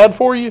up bad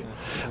for you,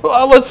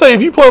 let's say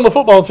if you play on the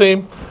football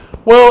team,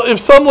 well, if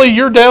suddenly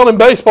you're down in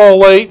baseball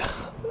late,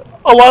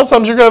 a lot of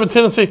times you're going to have a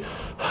tendency,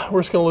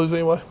 we're just going to lose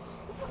anyway.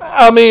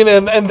 I mean,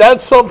 and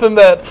that's something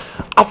that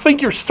I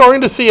think you're starting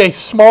to see a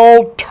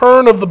small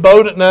turn of the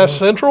boat at Nash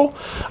Central.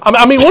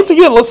 I mean, once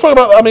again, let's talk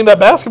about, that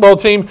basketball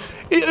team.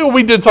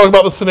 We did talk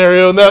about the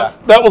scenario, and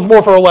that was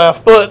more for a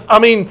laugh. But, I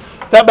mean,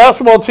 that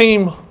basketball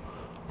team,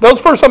 that was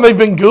the first time they've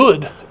been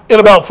good in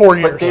about 4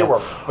 years.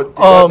 But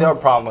the other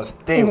problem was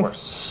they were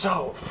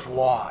so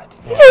flawed.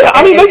 Yeah,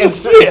 I mean,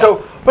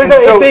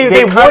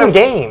 they won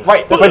games.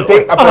 Right, but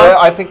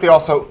I think they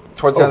also,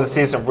 towards the end of the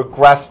season,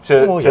 regressed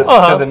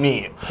to the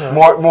mean.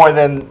 More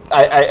than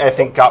I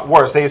think got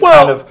worse. They just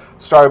kind of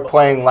started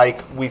playing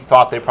like we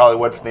thought they probably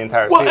would for the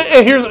entire season.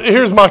 And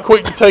here's my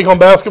quick take on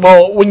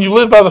basketball. When you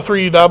live by the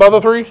three, you die by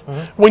the three.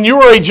 When you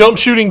were a jump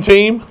shooting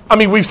team, I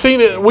mean, we've seen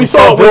it. We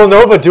saw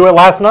Villanova do it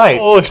last night.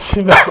 Oh, we've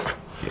seen that.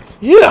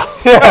 Yeah.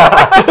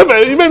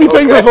 You made me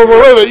think this. I was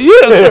like,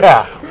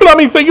 yeah. But I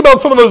mean, think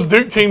about some of those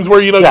Duke teams where,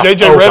 you know,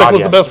 J.J. Redick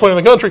was the best player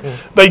in the country.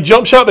 They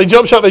jump shot, they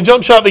get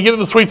to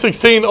the Sweet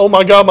 16. Oh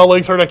my God, my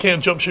legs hurt. I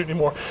can't jump shoot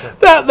anymore.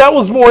 That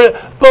was more.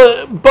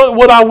 But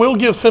what I will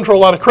give Central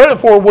a lot of credit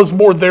for was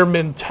more their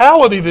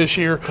mentality this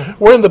year.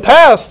 Where in the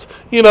past,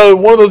 you know,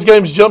 one of those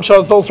games, jump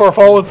shots don't start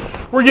falling.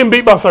 We're getting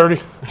beat by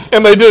 30.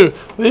 And they do.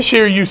 This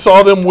year, you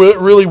saw them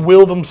really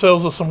will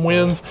themselves with some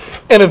wins.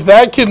 And if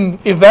that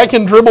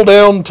can dribble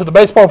down to the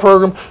baseball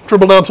program,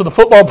 dribble down to the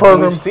football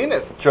program. We've seen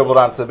it dribble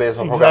down to the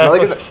baseball program.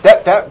 Like I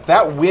said,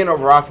 that win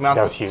over Rocky Mount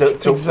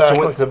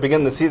to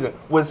begin the season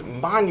was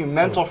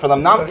monumental for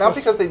them. Not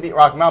because they beat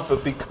Rocky Mount,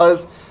 but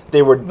because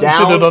they were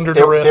down.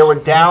 They were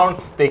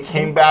down. They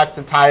came back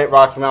to tie it.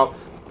 Rocky Mount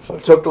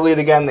took the lead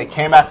again. They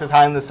came back to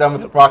tie in the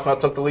seventh. Rocky Mount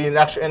took the lead in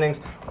extra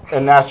innings.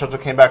 And Nash Central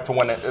came back to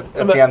win it at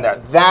the end there.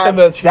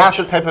 That's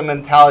the type of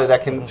mentality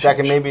that can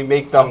maybe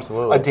make them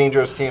a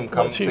dangerous team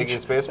come Big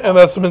East baseball. And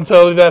that's the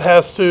mentality that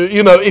has to,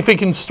 you know, if it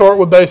can start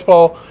with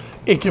baseball,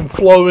 it can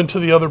flow into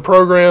the other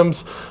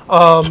programs.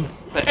 And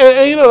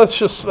you know,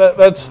 that's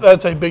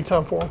a big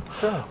time for them.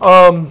 Sure.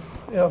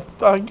 Yeah,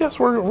 I guess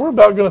we're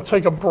about going to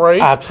take a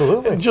break.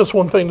 Absolutely. And just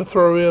one thing to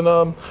throw in: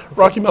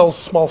 Rocky Mount was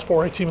the smallest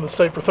 4A team in the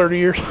state for 30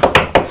 years.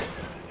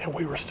 And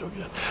we were still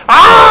good.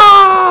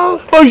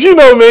 Folks, you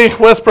know me,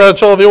 Wes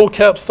Bradshaw, the old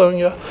capstone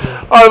guy.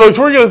 All right, folks,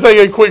 we're going to take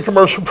a quick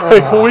commercial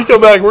break. When we come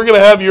back, we're going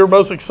to have your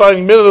most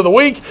exciting minute of the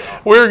week.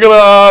 We're going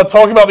to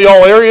talk about the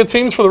all-area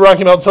teams for the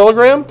Rocky Mount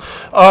Telegram,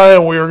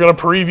 and we're going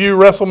to preview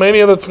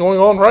WrestleMania that's going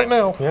on right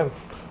now. Yeah.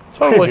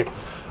 Totally.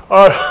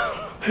 All right,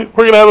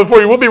 we're going to have it for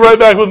you. We'll be right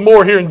back with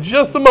more here in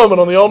just a moment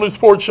on the All New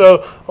Sports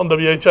Show on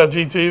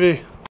WHIG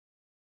TV.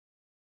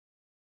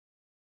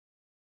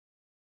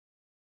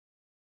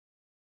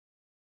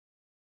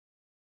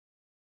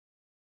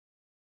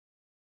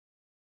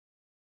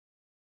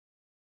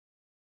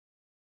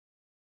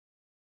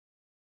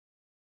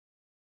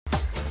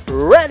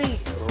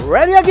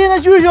 Ready again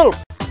as usual.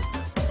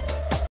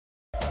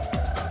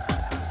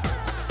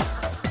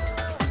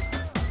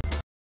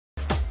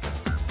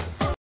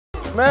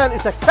 Man,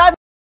 it's excitement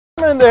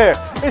in there.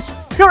 It's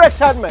pure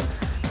excitement.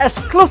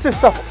 Exclusive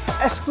stuff,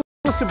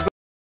 exclusive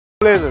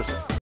blazers.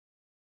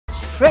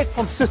 Straight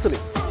from Sicily,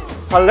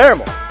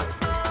 Palermo.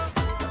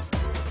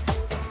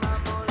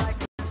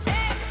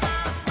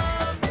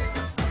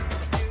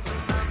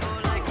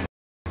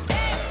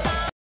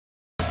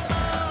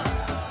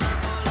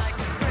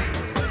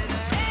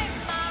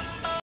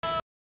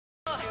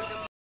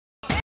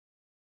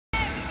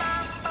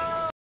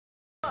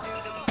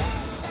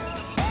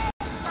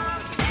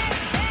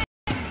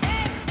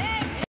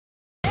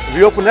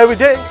 We open every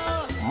day,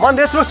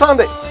 Monday through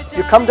Sunday.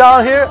 You come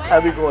down here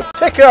and we're going to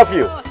take care of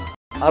you.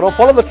 I don't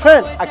follow the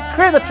trend. I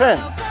create the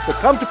trend. So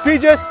come to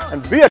PJ's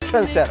and be a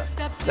trendsetter.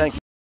 Thank you.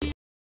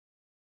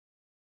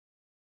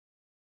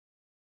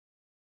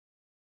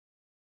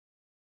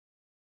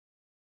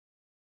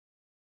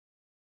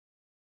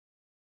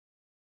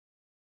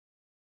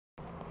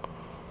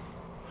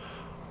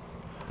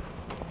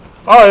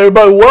 All right,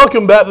 everybody,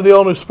 welcome back to the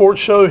All New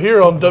Sports Show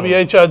here on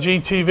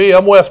WHIG TV.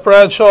 I'm Wes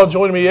Bradshaw.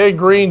 Joining me, Ed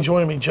Green.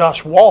 Joining me,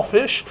 Josh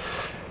Walfish.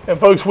 And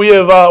folks,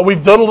 we've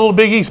done a little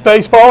Big East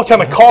baseball,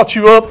 kind of caught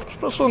you up,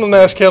 especially on the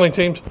Nash County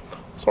teams.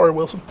 Sorry,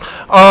 Wilson.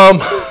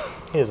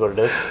 It is what it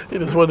is.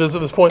 It is what it is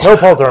at this point. No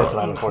Paul Durham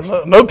tonight,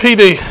 unfortunately. No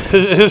PD.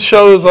 His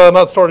show is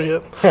not started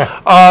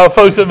yet.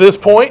 Folks, at this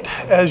point,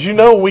 as you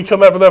know, when we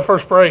come after that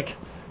first break,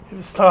 it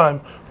is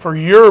time for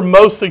your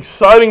most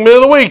exciting minute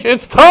of the week.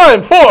 It's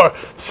time for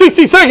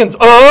 60 seconds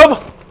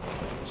of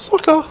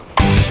soccer.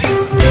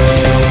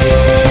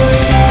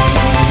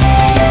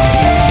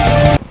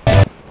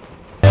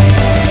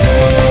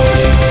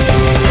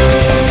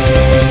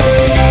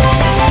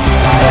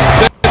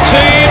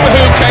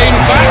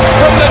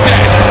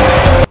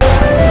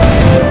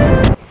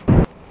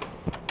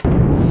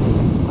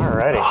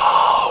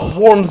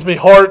 Warms me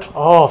heart.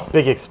 Oh,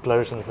 big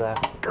explosions there.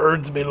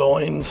 Girds me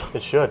loins.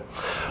 It should.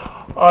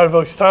 All right,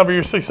 folks, time for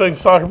your 6 seconds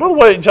soccer. By the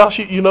way, Josh,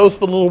 you noticed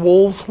the little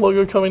Wolves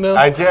logo coming down?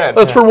 I did.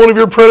 That's for one of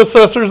your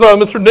predecessors,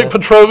 Mr. Nick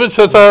Petrovich.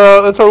 That's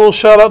our little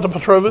shout out to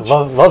Petrovich.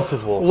 Loved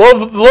his Wolves.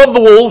 Love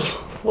the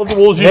Wolves. Love the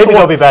Wolves. Maybe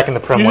they'll be back in the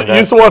Prem one day.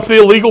 Used to watch the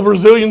illegal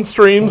Brazilian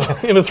streams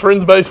in his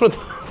friend's basement,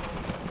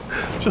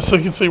 just so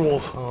he could see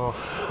Wolves. All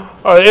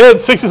right, Ed,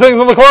 60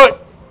 seconds on the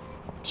clock.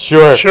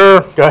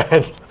 Sure. Go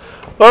ahead.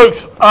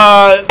 Folks,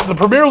 the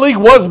Premier League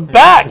was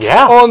back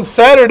on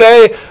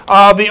Saturday.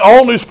 The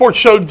all-new sports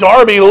show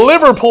derby,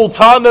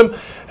 Liverpool-Tottenham.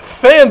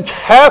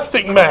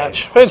 Fantastic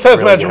match.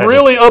 Fantastic match.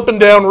 Really up and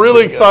down,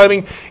 really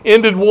exciting.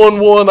 Ended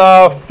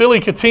 1-1. Philly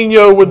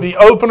Coutinho with the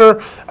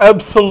opener.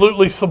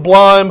 Absolutely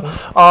sublime.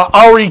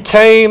 Harry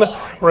Kane,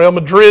 Real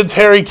Madrid's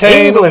Harry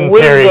Kane,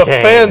 with a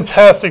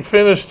fantastic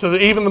finish to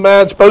even the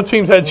match. Both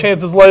teams had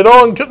chances late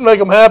on, couldn't make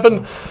them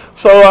happen.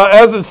 So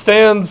as it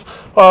stands,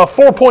 4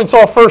 points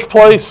off first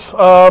place.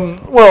 Of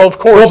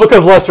course. Well,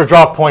 because Leicester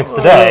dropped points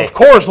today. Of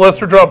course,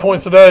 Leicester dropped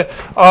points today.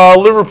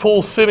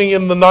 Liverpool sitting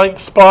in the 9th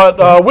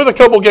spot with a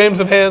couple games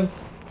in hand.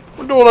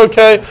 We're doing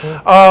okay.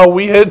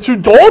 We head to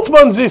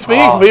Dortmund this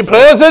week. We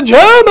play the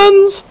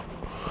Germans.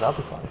 That'll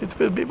be fun. It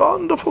will be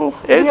wonderful.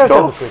 Who do you guys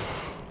have this week?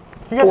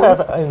 Who do you guys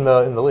have in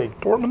the league?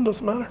 Dortmund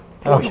doesn't matter.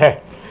 Okay.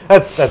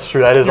 That's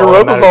true. That is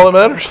Europa's all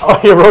that matters. Oh,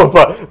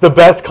 Europa, the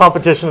best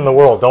competition in the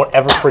world. Don't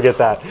ever forget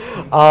that.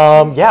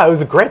 It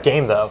was a great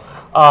game though.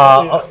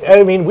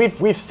 I mean,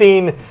 we've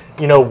seen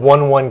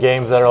 1-1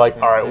 games that are like,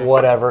 all right,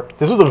 whatever.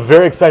 This was a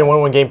very exciting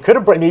 1-1 game. Could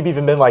have maybe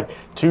even been like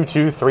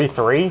 2-2,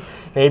 3-3,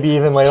 maybe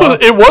even later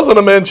on. It wasn't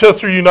a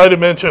Manchester United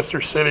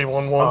Manchester City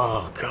 1-1.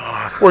 Oh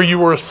God. Where you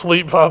were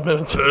asleep 5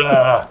 minutes.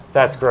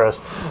 That's gross.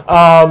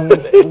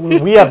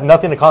 We have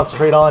nothing to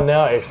concentrate on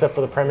now except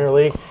for the Premier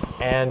League.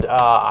 And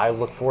I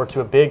look forward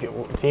to a big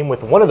team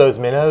with one of those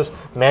minnows,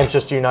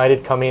 Manchester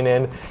United, coming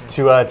in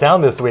to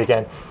town this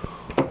weekend.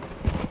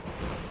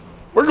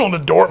 We're going to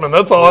Dortmund.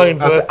 That's all I can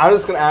say. I'm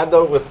just going to add,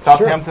 though, with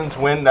Southampton's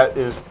win, that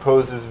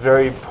poses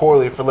very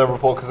poorly for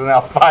Liverpool because they're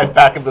now 5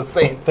 back at the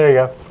Saints. There you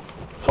go.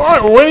 It's all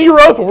right. We're winning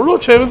Europa. We're going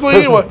to Champions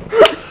League anyway.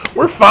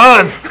 We're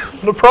fine.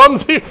 No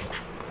problems here.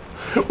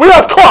 We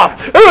have Klopp.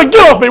 Everyone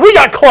get off me. We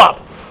got Klopp.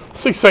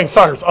 6 seconds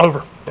soccer's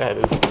over. Yeah, it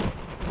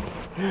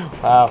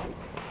is. Wow.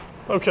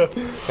 Okay.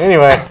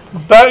 Anyway,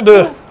 back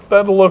to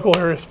local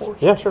area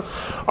sports. Yeah, sure.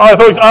 All right,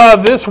 folks.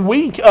 This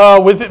week,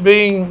 with it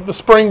being the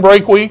spring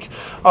break week,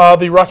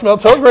 the Rocky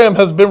Mountain Telegram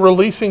has been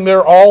releasing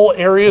their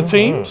all-area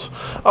teams.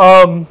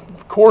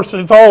 Of course,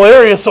 it's all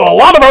area, so a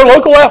lot of our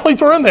local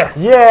athletes are in there.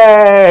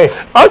 Yay!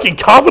 I can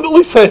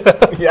confidently say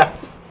that.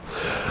 Yes.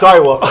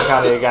 Sorry, Wilson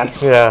County again.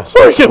 Yeah.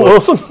 Sorry, Ken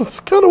Wilson. That's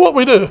kind of what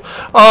we do.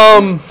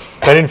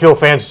 Bedingfield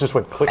fans just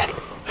went click.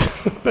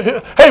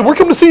 Hey, we're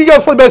coming to see you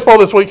guys play baseball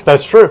this week.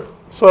 That's true.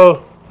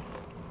 So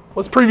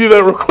let's preview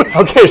that real quick.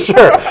 Okay,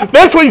 sure.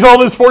 Next week's All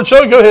New Sports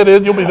Show. Go ahead,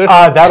 Ed. You'll be there.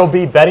 That'll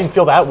be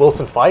Bedingfield at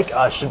Wilson Fike.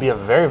 Should be a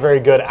very, very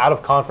good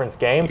out-of-conference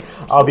game.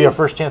 Be our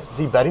first chance to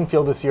see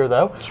Bedingfield this year,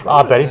 though.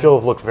 Right, Bedingfield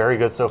have looked very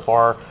good so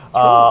far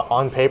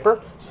on paper.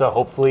 So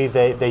hopefully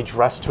they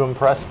dress to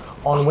impress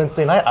on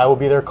Wednesday night. I will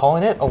be there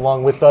calling it,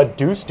 along with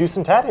Deuce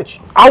and Tadich.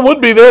 I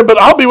would be there, but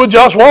I'll be with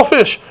Josh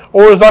Walfish,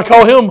 or as I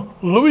call him,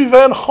 Louis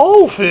Van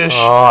Hallfish.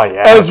 Oh,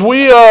 yes. As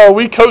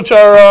we coach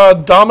our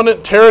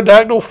dominant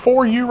pterodactyl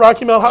 4U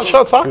Rocky Mountain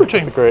Hotshot soccer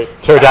team. That's great.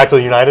 Pterodactyl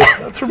United.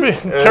 That's for me.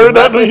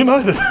 Pterodactyl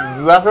United.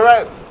 Exactly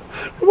right.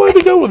 Why did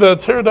we go with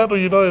that? Pterodactyl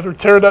United or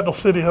Pterodactyl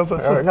City? How's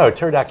that sound? No,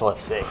 Pterodactyl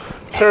FC.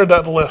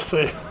 Pterodactyl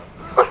FC.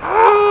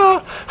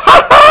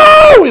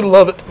 We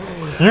love it.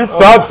 You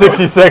thought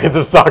 60 seconds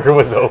of soccer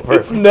was over.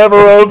 It's never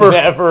over.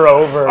 Never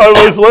over. All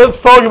right, so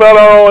let's talk about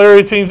our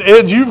all-area teams.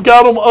 Ed, you've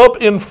got them up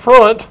in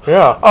front.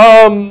 Yeah.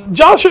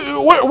 Josh,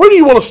 where do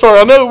you want to start?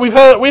 I know we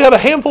had a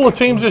handful of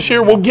teams this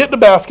year. We'll get to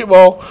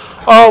basketball.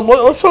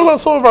 Let's talk about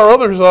some of our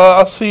others.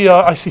 I see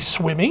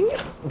swimming.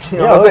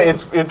 Yeah,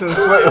 it's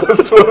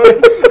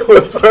swimming.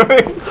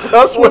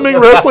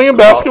 Swimming, wrestling, and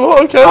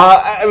basketball. Okay.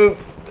 I mean,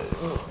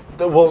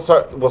 we'll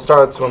start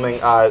at swimming.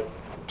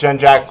 Jen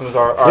Jackson was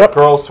our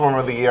girls swimmer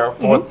of the year,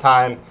 fourth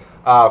time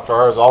for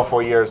hers, all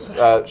 4 years.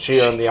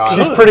 She earned the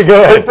honor. She's pretty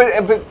good.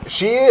 But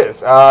she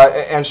is,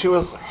 and she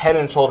was head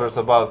and shoulders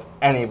above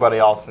anybody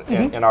else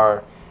in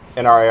our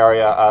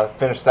area.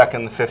 Finished second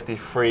in the 50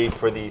 free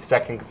for the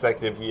second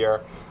consecutive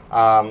year.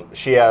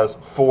 She has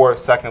 4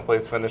 second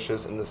place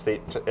finishes in the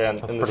state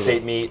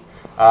meet.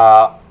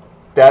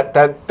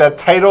 That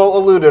title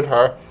eluded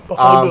her,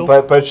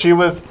 but she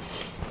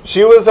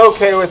was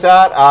okay with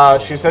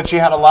that. She said she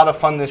had a lot of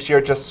fun this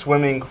year just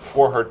swimming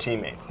for her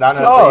teammates, not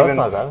necessarily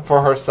even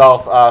for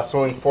herself,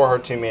 swimming for her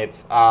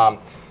teammates.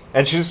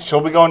 And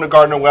she'll be going to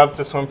Gardner-Webb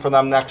to swim for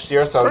them next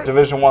year, so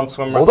Division I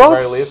swimmer at the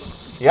very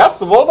least. Yes,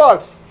 the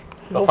Bulldogs.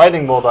 The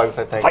Fighting Bulldogs,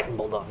 I think. Fighting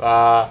Bulldogs.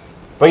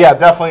 But yeah,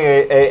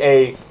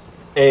 definitely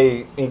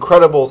a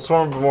incredible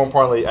swimmer, but more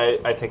importantly,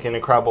 I think an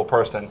incredible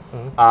person.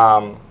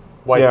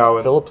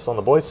 Wyatt Phillips on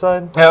the boys'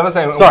 side? Yeah, I was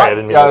saying. Sorry, I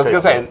didn't mean I was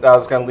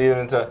going to lead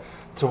into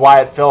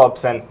Wyatt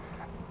Phillips, and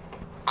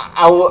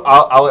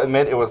I'll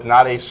admit it was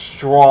not a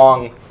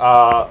strong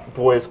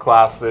boys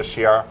class this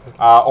year.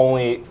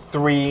 Only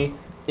 3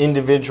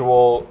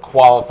 individual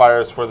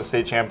qualifiers for the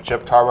state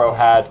championship. Tarboro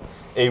had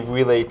a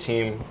relay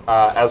team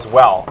as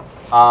well.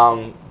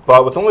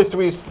 But with only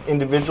 3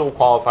 individual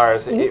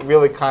qualifiers, it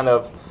really kind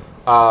of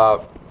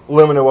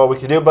limited what we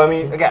could do. But I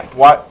mean, again,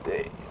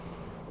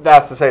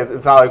 that's to say,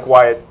 it's not like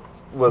Wyatt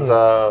was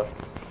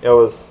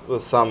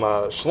was some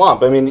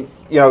schlump. I mean,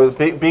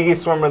 Big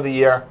East Swimmer of the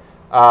Year,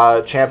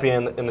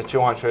 champion in the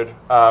 200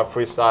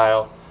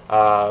 freestyle,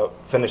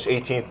 finished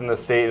 18th in the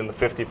state in the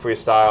 50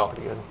 freestyle.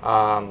 Pretty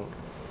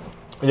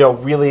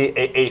good. Really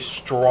a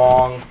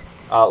strong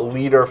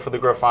leader for the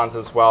Griffons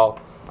as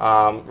well.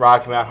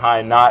 Rocky Mount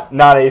High,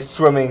 not a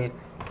swimming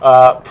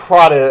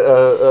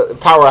powerhouse,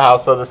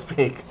 so to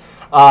speak.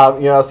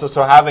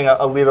 So having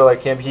a leader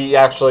like him, he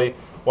actually,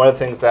 one of the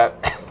things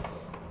that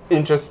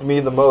interested me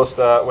the most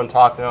when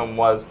talking to him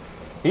was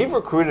he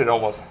recruited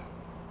almost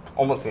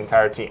the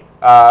entire team.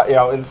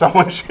 In some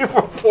way, shape,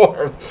 or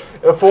form.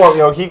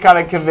 He kind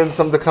of convinced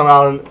them to come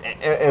out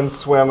and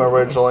swim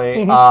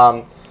originally.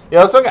 So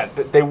again,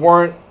 they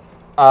weren't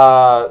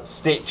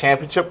state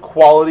championship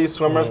quality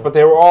swimmers, but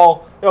they were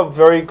all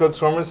very good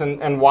swimmers.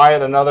 And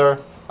Wyatt, another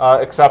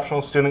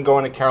exceptional student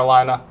going to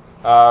Carolina,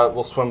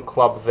 will swim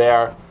club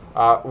there.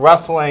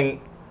 Wrestling,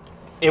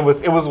 it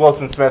was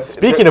Wilson Smith.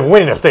 Speaking of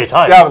winning a state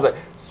title. Yeah, I was like,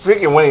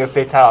 speaking of winning a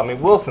state title, I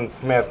mean, Wilson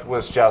Smith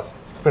was just...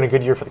 It's been a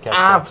good year for the Cats.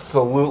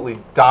 Absolutely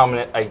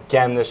dominant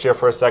again this year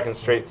for a second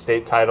straight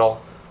state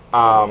title.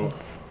 And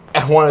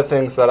one of the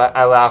things that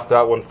I laughed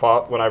at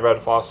when I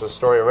read Foster's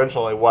story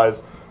originally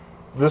was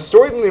the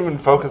story didn't even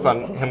focus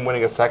on him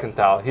winning a second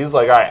title. He's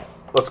like, all right,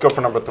 let's go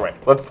for number 3.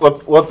 Let's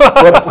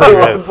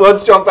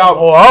jump out.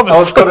 Oh, obviously.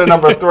 Let's go to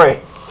number 3.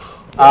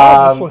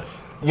 Obviously.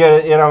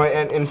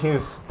 And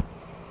he's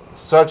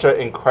such an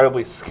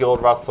incredibly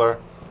skilled wrestler.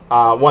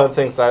 One of the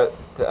things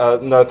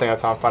another thing I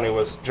found funny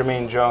was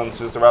Jermaine Jones,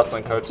 who's the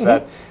wrestling coach,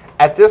 said,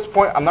 at this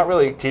point, I'm not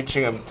really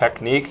teaching him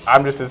technique.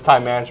 I'm just his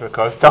time management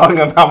coach, telling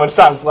him how much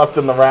time's left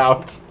in the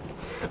round.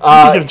 You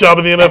can get a job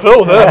in the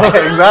NFL with that.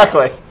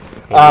 Exactly.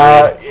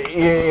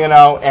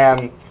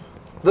 And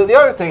the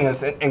other thing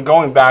is, and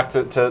going back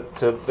to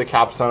the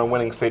capstone and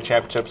winning state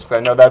championships,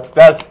 I know that's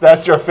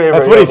your favorite.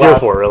 That's what he's here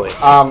for, really.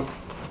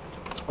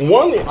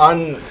 One of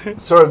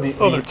the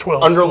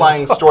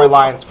underlying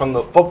storylines from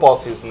the football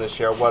season this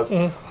year was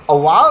a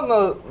lot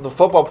of the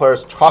football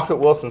players talk at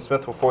Wilson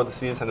Smith before the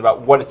season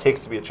about what it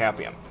takes to be a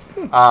champion.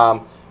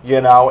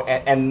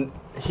 And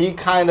he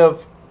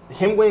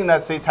him winning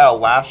that state title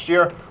last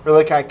year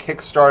really kind of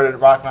kick-started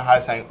Rockman High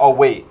saying, oh,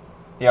 wait,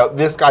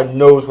 this guy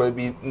knows what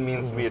it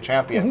means to be a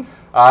champion.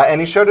 And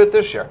he showed it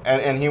this year.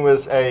 And he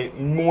was a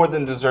more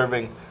than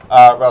deserving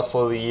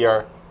wrestler of the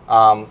year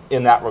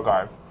in that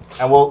regard.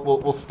 And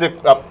we'll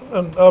stick up.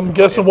 And I'm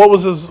guessing what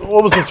was his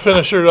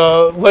finisher?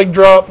 Leg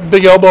drop,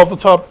 big elbow off the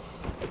top.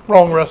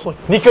 Wrong wrestling.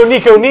 Nico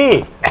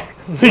knee.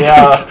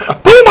 Yeah.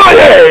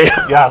 Boomaye!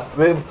 Yes,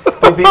 the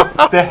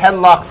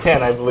headlock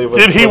pin, I believe.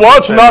 Did he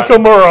watch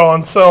Nakamura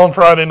on Cell on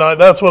Friday night?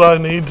 That's what I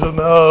need to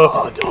know.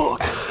 Oh,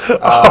 dog.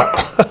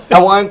 I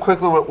will end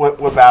quickly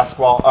with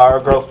basketball. Our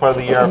girls' player of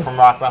the year from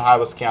Rockmount High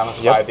was Kiana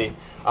Spivey.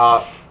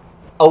 I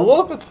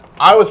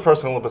was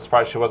personally a little bit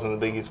surprised she wasn't the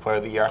Big East player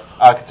of the year,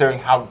 considering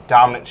how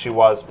dominant she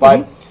was.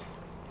 But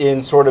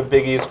in sort of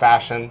Big East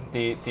fashion,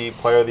 the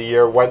player of the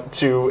year went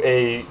to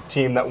a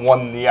team that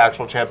won the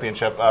actual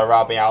championship,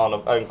 Robbie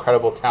Allen, an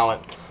incredible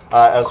talent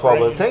as well.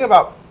 But the thing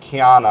about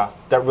Kiana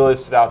that really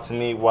stood out to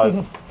me was,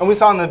 and we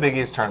saw in the Big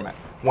East tournament,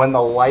 when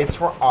the lights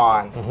were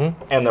on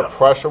and the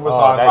pressure was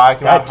on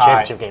Rocky that Mountain High,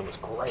 championship game was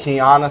great.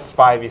 Kiana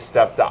Spivey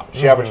stepped up.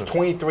 She averaged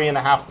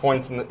 23.5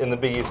 points in the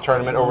Big East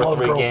tournament over Love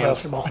 3 girls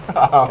games.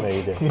 basketball.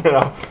 You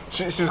know,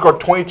 she scored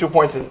 22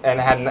 points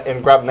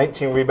and grabbed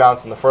 19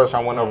 rebounds in the first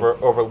round, went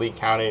over Lee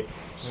County.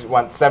 She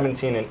went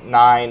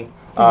 17-9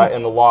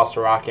 in the loss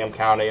to Rockingham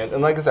County.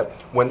 And like I said,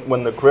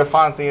 when the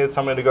Griffons needed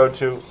somebody to go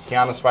to,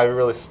 Kiana Spivey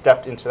really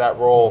stepped into that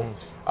role.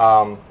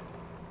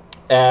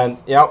 And,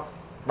 you know,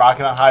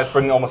 Rocky Mountain High is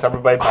bringing almost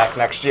everybody back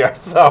next year.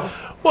 So,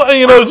 Well,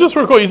 you know, just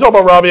real quick, you talk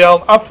about Robbie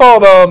Allen. I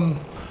thought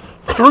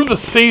through the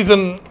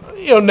season,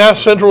 you know,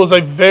 Nash Central was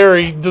a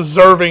very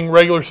deserving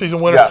regular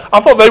season winner. Yes.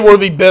 I thought they were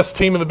the best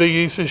team in the Big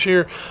East this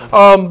year.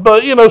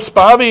 But, you know,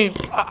 Spivey,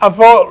 I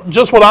thought,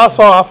 just what I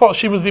saw, I thought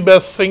she was the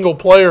best single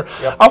player.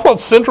 Yep. I thought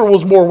Central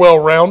was more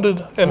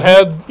well-rounded and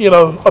had, you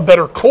know, a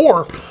better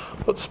core.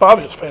 But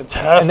Spivey is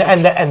fantastic.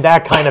 And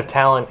that kind of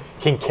talent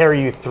can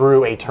carry you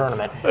through a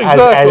tournament.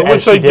 Exactly, as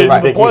which she they did in in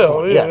the Big East playoff.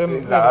 one. Yeah, Yes. and-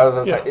 exactly. I was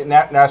going to say,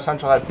 Nash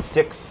Central had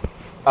six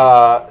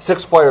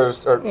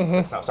players, or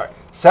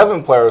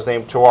seven players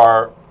named to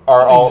our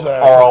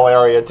all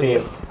area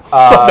team. So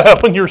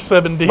bad when you're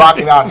 7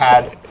 Rocky Mountain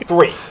had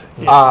 3,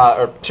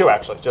 or 2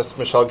 actually, just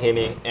Michelle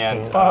Keeney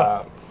and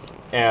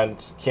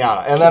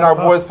Kiana. And then our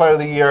boys player of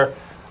the year,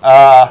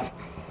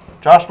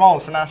 Josh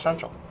Mullins for Nash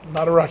Central.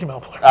 Not a Rocky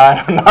Mountain player.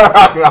 Not a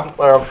Rocky Mountain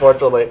player,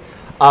 unfortunately.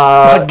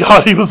 My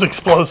God, he was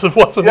explosive,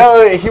 wasn't he?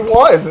 No, he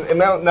was, and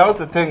that was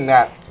the thing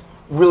that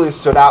really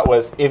stood out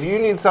was if you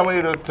need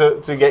somebody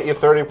to get you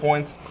 30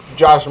 points,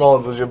 Josh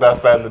Mullins was your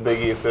best bet in the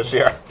Big East this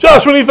year.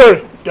 Josh, we need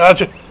 30.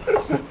 Gotcha.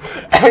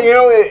 And, you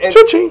know,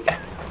 Cha-ching.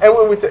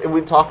 and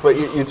we talked about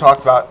you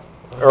talked about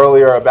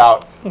earlier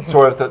about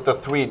sort of the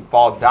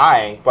 3-ball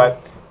dying,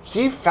 but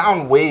he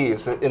found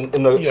ways in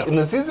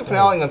the season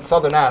finale against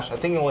Southern Nash. I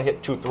think he only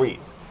hit 2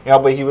 threes. You know,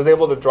 but he was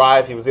able to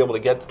drive. He was able to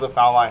get to the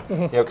foul line.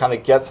 You know, kind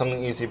of get some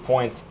easy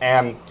points.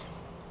 And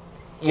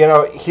you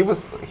know, he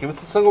was the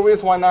single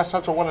reason why Nash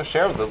Central won a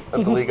share of the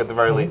league at the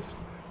very least.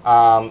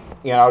 You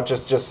know,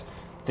 just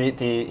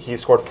he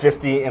scored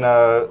 50 in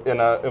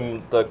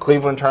the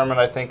Cleveland tournament,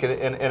 I think,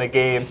 in a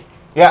game.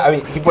 Yeah, I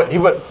mean, he put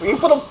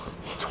up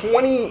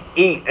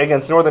 28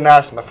 against Northern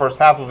Nash in the first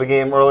half of a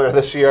game earlier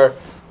this year.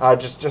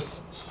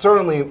 Just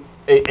certainly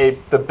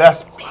the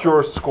best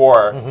pure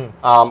scorer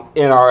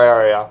in our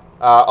area.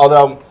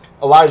 Although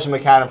Elijah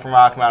McCann from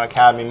Rocky Mountain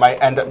Academy might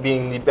end up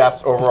being the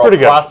best overall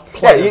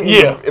prospect.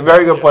 Yeah, a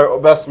very good player,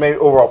 best maybe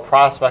overall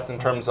prospect in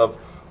terms of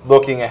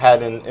looking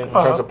ahead in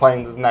terms of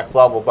playing the next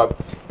level. But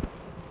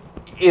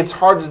it's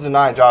hard to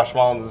deny Josh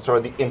Mullins and sort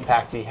of the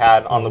impact he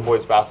had on the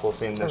boys basketball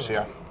scene this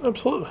year.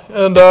 Absolutely.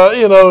 And,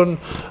 you know,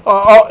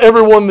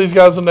 every one of these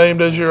guys are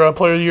named as your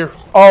player of the year,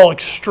 all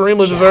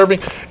extremely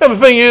deserving. And the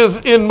thing is,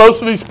 in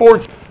most of these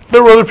sports,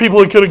 there were other people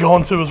that could have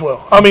gone to as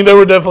well. I mean, they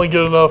were definitely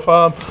good enough.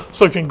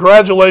 So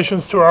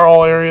congratulations to our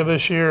all area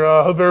this year.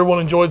 I hope everyone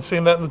enjoyed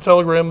seeing that in the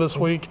Telegram this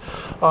week.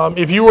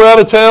 If you were out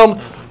of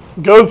town,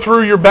 go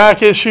through your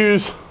back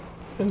issues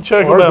and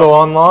check them out. Or go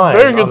online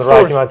Very good on the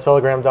stories.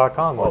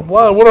 RockyMountainTelegram.com.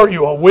 What are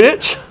you, a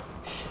witch?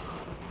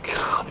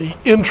 God, the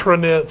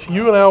intranets.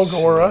 You and Al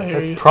Gore, I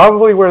hear you.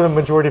 Probably where the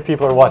majority of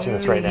people are watching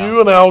this right now. You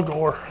and Al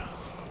Gore.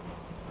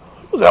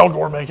 Who was Al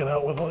Gore making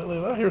out with lately?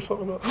 Did I hear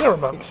something about Never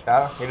mind.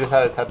 Yeah, we just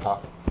had a TED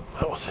Talk.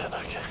 That was it,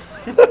 okay.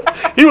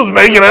 He was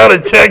making out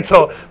at Tech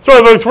Talk. That's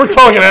right, folks. We're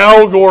talking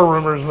Al Gore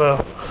rumors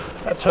now.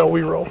 That's how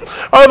we roll.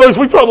 All right, folks.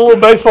 We talked a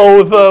little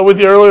baseball with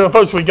you earlier, and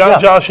folks, we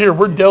got Josh here.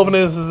 We're delving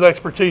into his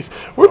expertise.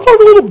 We're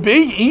talking a little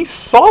Big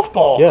East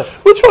softball.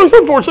 Yes. Which, folks,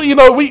 unfortunately, you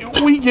know,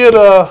 we get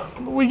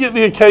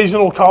the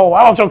occasional call.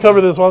 Why don't y'all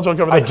cover this? Why don't y'all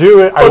cover that? I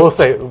do. I will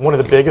say one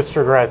of the biggest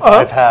regrets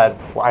I had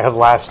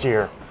last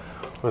year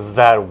was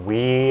that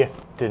we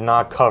did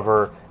not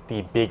cover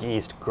the Big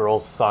East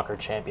Girls Soccer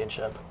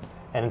Championship,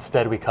 and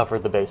instead we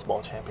covered the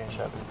baseball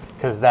championship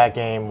because that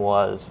game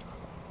was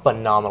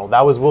phenomenal.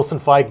 That was Wilson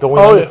Fike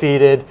going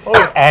undefeated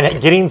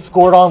and getting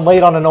scored on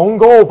late on an own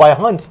goal by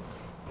Hunt.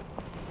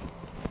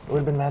 It would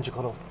have been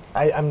magical.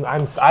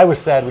 I was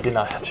sad we did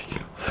not.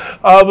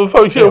 But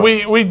folks, yeah,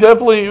 we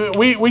definitely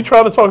we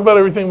try to talk about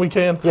everything we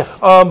can. Yes.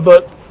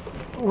 But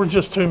we're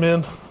just 2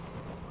 men.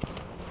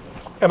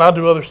 And I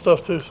do other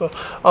stuff too, so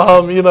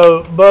you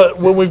know. But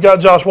when we've got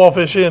Josh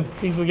Walfish in,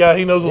 he's the guy.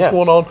 He knows what's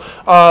going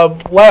on.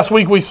 Last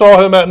week we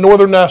saw him at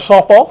Northern Nash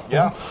softball.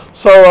 Yeah.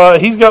 So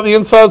he's got the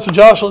inside. So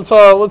Josh,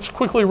 let's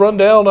quickly run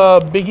down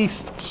Big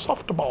East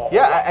softball.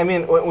 Yeah, I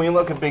mean, when you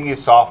look at Big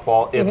East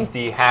softball, it's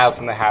the haves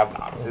and the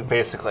have-nots. It's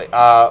basically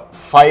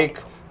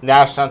Fike,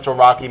 Nash Central,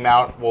 Rocky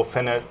Mount will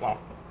finish. Well,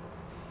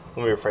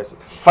 let me rephrase it.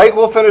 Fike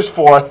will finish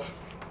 4th.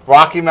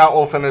 Rocky Mount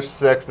will finish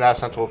 6th. Nash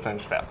Central will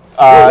finish 5th.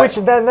 Which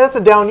then that's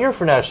a down year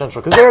for Nash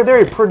Central because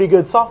they're a pretty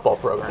good softball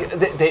program.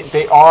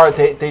 They are. I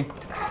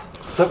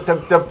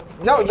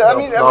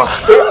mean,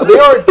 they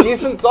are a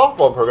decent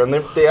softball program.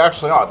 They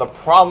actually are. The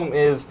problem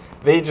is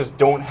they just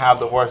don't have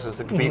the horses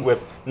to compete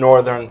with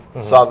Northern,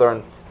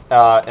 Southern,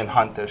 and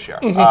Hunt this year.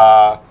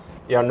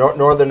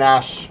 Northern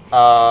Nash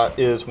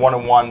is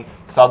 1-1.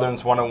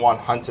 Southern's 1-1.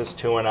 Hunt is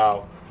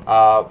 2-0.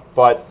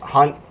 But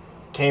Hunt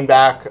came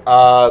back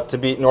to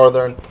beat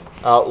Northern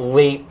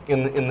late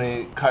in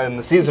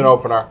the season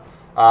opener.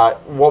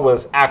 What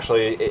was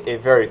actually a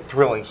very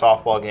thrilling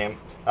softball game.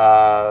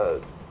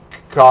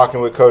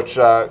 Talking with Coach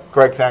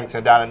Greg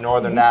Thankton down in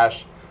Northern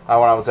Nash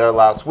when I was there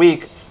last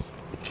week,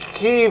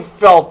 he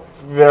felt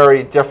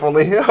very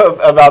differently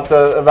about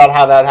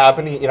how that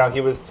happened.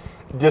 He was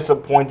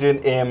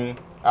disappointed in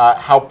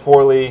how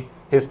poorly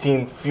his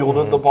team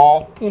fielded the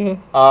ball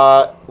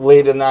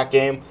late in that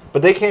game.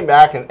 But they came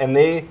back and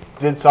they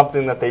did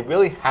something that they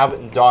really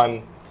haven't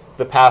done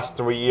the past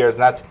 3 years,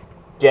 and that's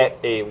get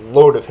a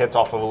load of hits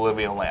off of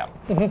Olivia Lamb.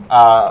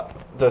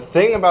 The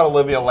thing about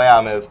Olivia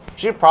Lamb is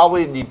she's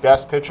probably the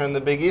best pitcher in the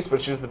Big East,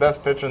 but she's the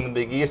best pitcher in the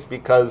Big East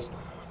because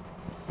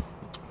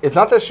it's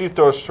not that she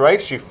throws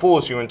strikes; she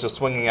fools you into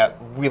swinging at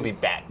really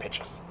bad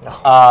pitches.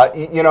 Because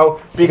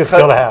good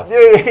skill to have.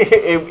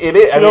 It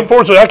is.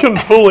 Unfortunately, I couldn't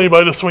fool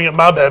anybody to swing at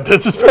my bad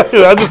pitches.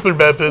 I just threw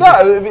bad pitches.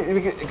 No,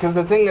 because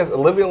the thing is,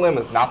 Olivia Lim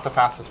is not the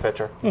fastest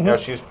pitcher.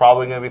 She's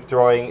probably going to be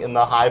throwing in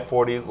the high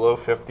 40s, low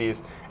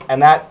 50s, and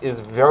that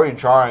is very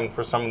jarring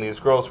for some of these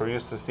girls who are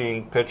used to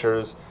seeing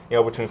pitchers,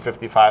 between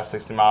 55,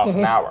 60 miles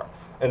an hour.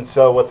 And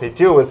so what they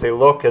do is they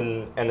look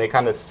and they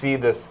kind of see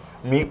this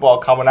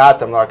meatball coming at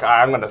them. They're like,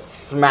 I'm going to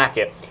smack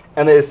it.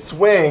 And they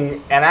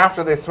swing, and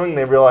after they swing,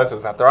 they realize it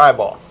was at their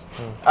eyeballs.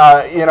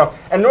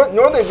 And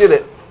Northern did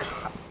it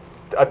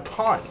a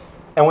ton.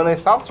 And when they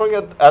stopped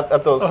swinging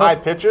at those high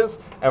pitches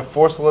and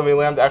forced Olivia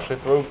Lamb to actually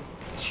throw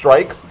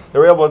strikes, they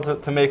were able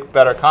to make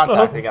better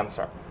contact against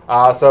her.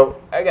 So,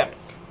 again,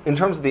 in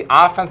terms of the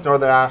offense,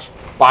 Northern Nash,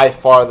 by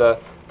far the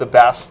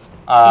best.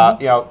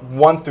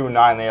 1 through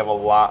 9, they have a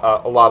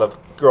lot of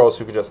girls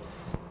who could just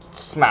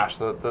smash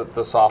the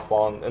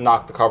softball and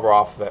knock the cover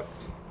off of it.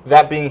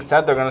 That being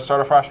said, they're going to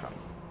start a freshman,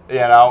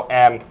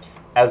 and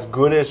as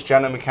good as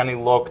Jenna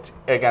McKinney looked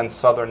against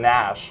Southern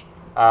Nash,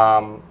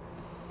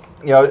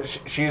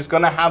 she's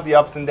going to have the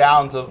ups and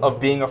downs of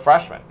being a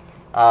freshman,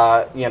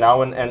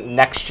 and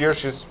next year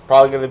she's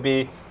probably going to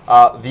be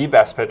the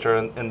best pitcher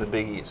in the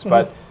Big East.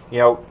 But,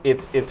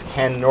 it's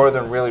can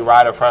Northern really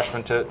ride a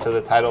freshman to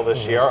the title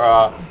this year?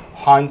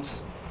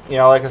 Hunt,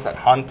 like I said,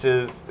 Hunt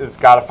is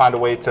got to find a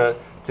way to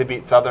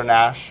beat Southern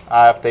Nash.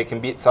 If they can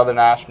beat Southern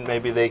Nash,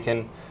 maybe they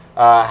can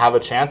have a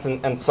chance.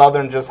 And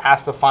Southern just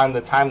has to find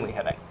the timely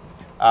hitting.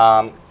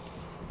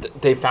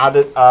 They found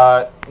it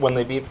when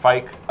they beat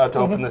Fike to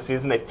open the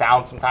season. They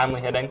found some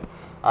timely hitting.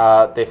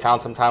 They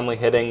found some timely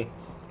hitting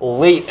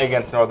late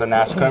against Northern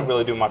Nash. Couldn't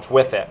really do much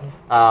with it.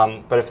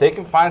 But if they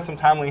can find some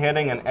timely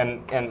hitting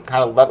and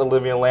kind of let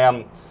Olivia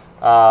Lamb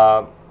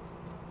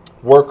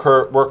work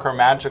her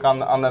magic on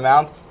the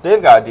mound,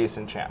 they've got a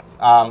decent chance.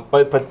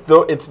 But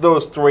it's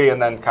those three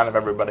and then kind of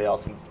everybody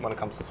else when it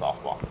comes to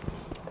softball.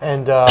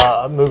 And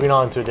moving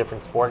on to a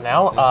different sport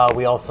now,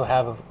 we also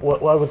have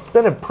what's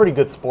been a pretty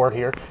good sport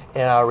here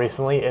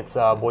recently. It's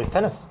boys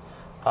tennis,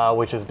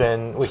 which has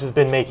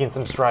been making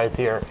some strides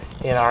here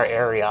in our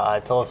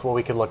area. Tell us what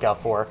we could look out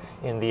for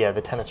in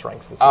the tennis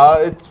ranks this year.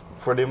 It's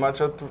pretty much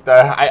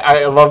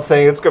I love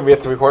saying it's going to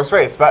be a 3-horse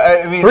race,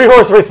 but I mean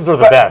 3-horse races are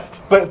the best.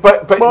 But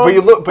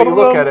you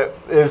look at it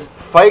is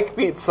Fike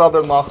beat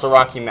Southern, lost to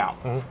Rocky Mount.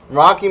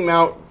 Rocky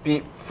Mount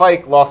beat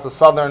Fike, lost to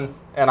Southern,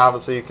 and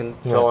obviously you can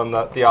fill in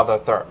the other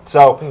third.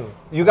 So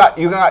you got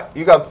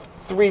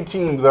 3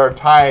 teams that are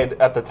tied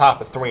at the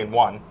top of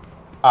 3-1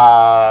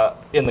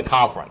 in the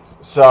conference.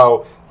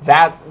 So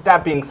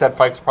that being said,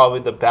 Fike's probably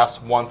the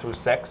best 1 through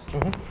 6,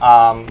 and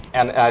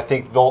I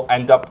think they'll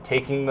end up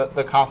taking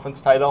the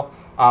conference title.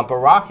 But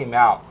Rocky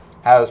Mount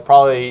has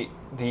probably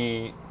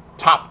the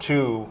top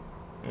 2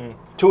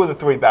 of the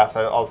 3 best,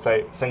 I'll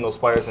say, singles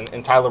players,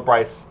 and Tyler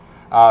Bryce,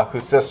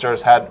 whose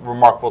sisters had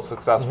remarkable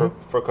success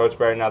for Coach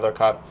Barry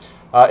Nethercutt,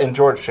 and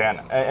George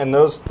Shannon, and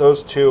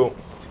those 2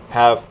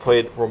 have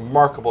played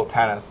remarkable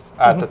tennis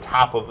at the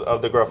top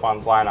of the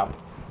Griffons lineup.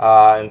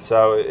 And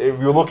so if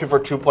you're looking for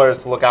 2 players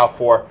to look out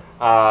for,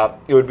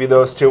 it would be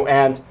those 2.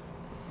 And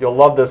you'll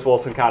love this,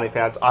 Wilson County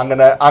fans. I'm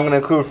gonna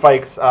include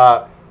Fike's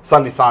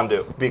Sunday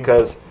Sandu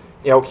because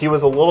he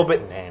was a little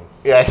bit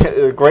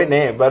great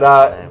name,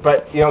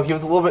 but he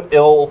was a little bit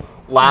ill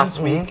last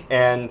week,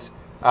 and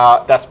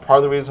that's part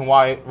of the reason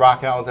why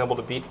Rocky Mount was able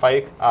to beat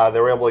Fike.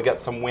 They were able to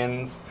get some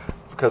wins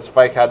because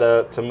Fike had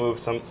to move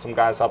some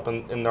guys up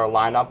in their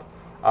lineup.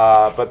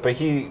 But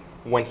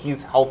when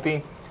he's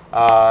healthy.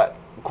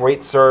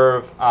 Great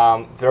serve,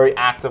 very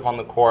active on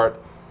the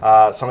court,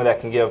 somebody that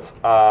can give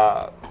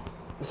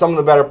some of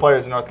the better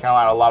players in North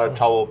Carolina a lot of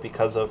trouble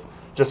because of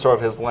just sort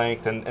of his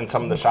length and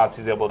some of the shots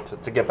he's able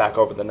to get back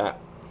over the net.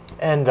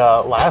 And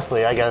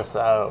lastly, I guess,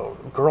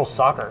 girls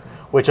soccer,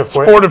 which of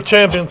course... Sport of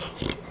champions.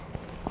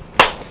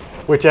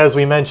 Which, as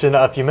we mentioned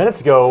a few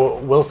minutes ago,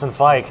 Wilson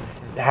Fike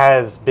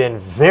has been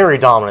very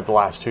dominant the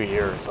last 2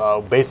 years.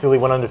 Basically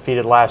went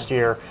undefeated last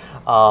year.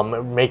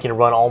 Making a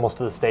run almost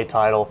to the state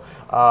title.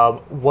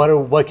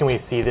 What can we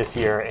see this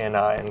year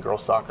in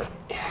girls soccer?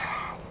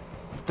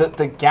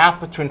 The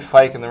gap between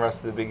Fike and the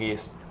rest of the Big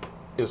East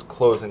is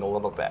closing a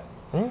little bit.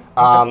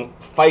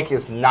 Fike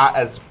is not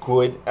as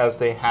good as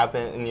they have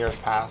been in years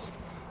past.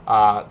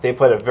 They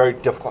played a very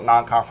difficult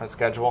non-conference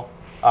schedule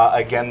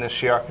again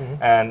this year,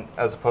 and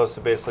as opposed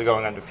to basically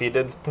going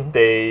undefeated,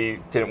 they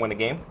didn't win a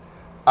game.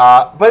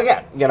 But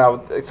again,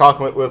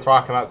 talking with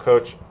Rocky Mount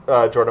coach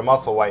Jordan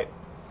Musselwhite,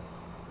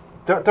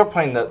 they're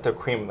playing the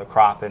cream of the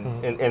crop in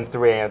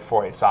 3A and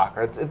 4A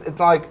soccer. It's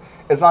not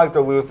like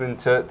they're losing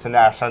to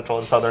Nash Central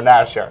and Southern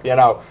Nash here. They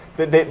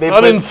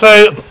didn't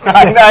say it.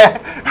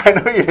 I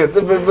know you did.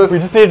 We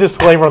just need a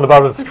disclaimer on the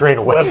bottom of the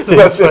screen. West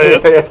didn't say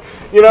it.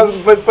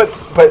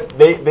 But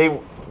they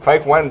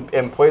Fike went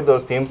and played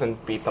those teams and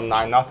beat them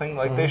 9-0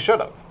 like they should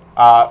have.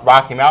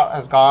 Rocky Mount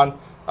has gone.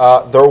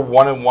 They're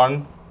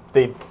 1-1.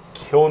 They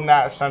killed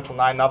Nash Central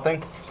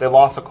 9-0. They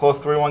lost a close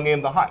 3-1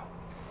 game to Hunt.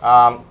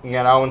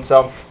 And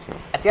so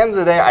at the end of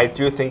the day, I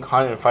do think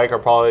Hunt and Fike are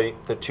probably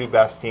the two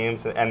best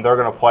teams, and they're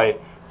going to play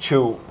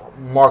two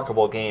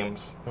remarkable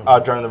games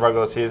during the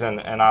regular season,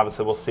 and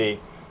obviously we'll see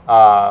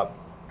what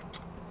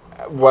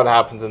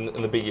happens in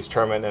the Big East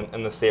tournament and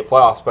in the state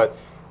playoffs. But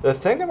the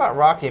thing about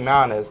Rocky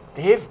Mount is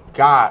they've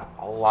got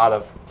a lot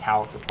of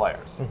talented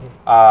players.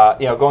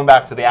 Going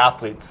back to the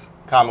athletes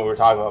comment we were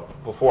talking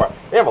about before,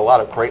 they have a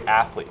lot of great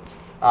athletes.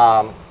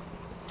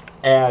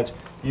 And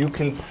you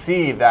can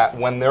see that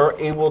when they're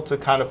able to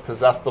kind of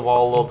possess the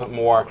ball a little bit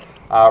more,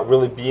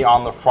 really be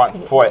on the front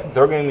foot,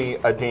 they're going to be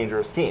a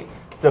dangerous team.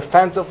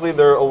 Defensively,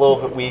 they're a little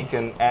bit weak,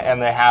 and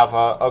they have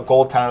a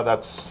goaltender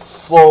that's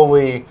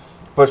slowly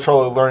but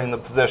surely learning the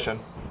position.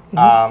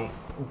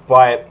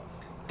 But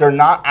they're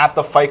not at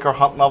the Fike or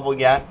Hunt level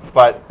yet.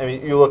 But I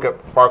mean, you look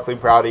at Barclay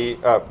Browder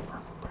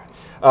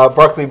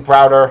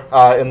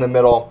in the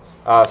middle,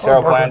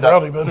 Sarah Bland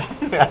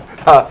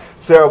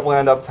Sarah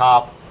Bland up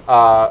top.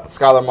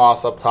 Skylar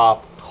Moss up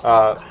top.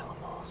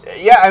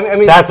 Yeah, I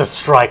mean that's a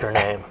striker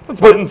name.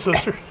 That's Benton's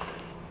sister.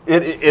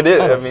 It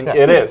is. I mean,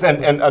 it is.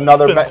 And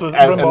another and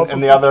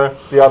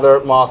the other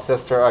Moss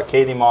sister,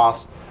 Katie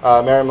Moss,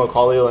 Mary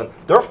McCauley,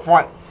 their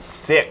front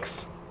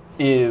six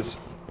is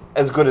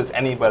as good as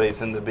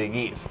anybody's in the Big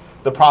East.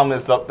 The problem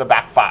is the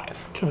back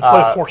five. Can they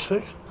play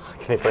 4-6?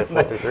 Can they play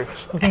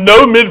 4-3-3?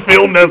 No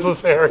midfield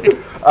necessary.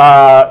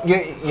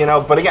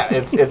 But again,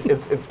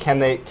 it's can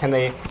they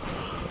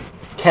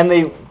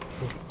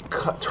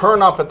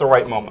turn up at the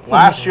right moment?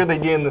 Last year they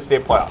did in the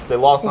state playoffs. They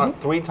lost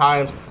 3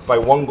 times by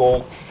 1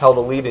 goal, held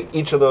a lead in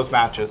each of those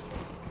matches,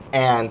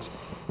 and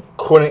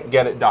couldn't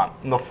get it done.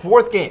 In the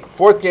fourth game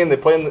they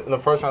played in the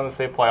first round of the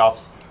state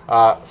playoffs.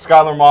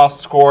 Skylar Moss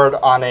scored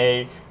on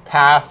a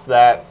pass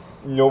that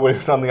nobody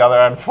was on the other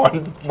end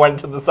went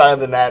to the side of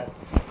the net.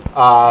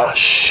 A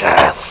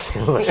shass.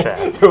 It was a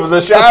shass. It was a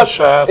shass.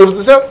 It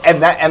was a shass,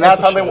 and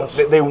that's how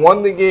they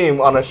won the game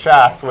on a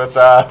shass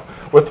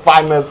with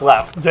 5 minutes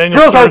left.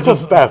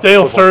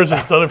 Daniel Sturge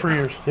has done it for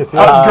years. Yes,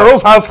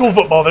 girls high school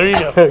football. There you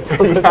go.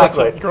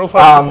 Exactly. Girls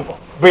high school football.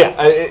 But yeah,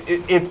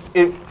 it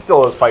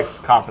still is Fike's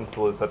conference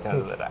to lose at the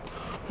end of the day.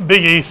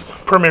 Big East,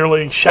 Premier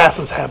League,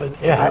 shasses happen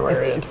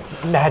everywhere.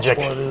 It's magic.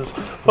 That's what it is.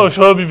 Folks,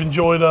 I hope you've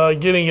enjoyed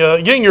getting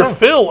your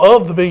fill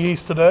of the Big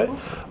East today.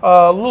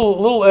 A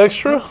little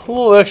extra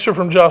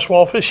from Josh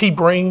Walfish. He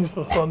brings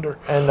the thunder.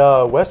 And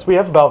Wes, we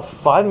have about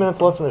 5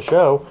 minutes left in the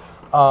show.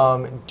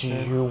 Do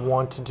you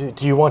want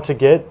to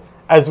get,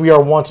 as we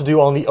are wont to do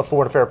on the A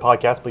Forward Affair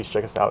podcast, please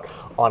check us out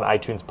on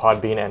iTunes,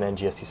 Podbean, and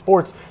NGSC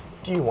Sports.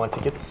 Do you want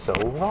to get so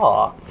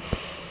raw?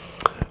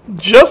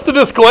 Just a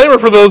disclaimer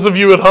for those of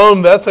you at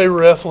home, that's a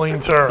wrestling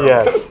term.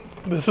 Yes.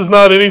 This is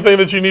not anything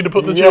that you need to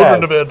put the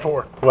children to bed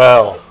for.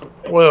 Well,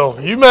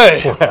 you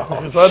may,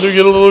 because I do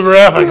get a little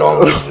graphic on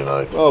Wednesday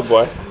nights. Oh,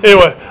 boy.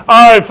 Anyway,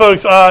 all right,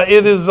 folks,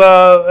 it is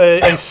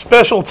a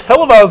special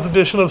televised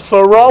edition of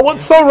So Raw.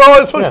 What's So Raw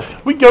is, folks,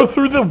 we go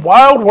through the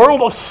wild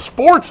world of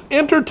sports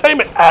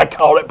entertainment. I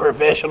call it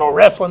professional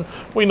wrestling.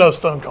 We know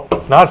Stone Cold.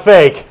 It's not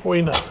fake.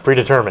 We know. It's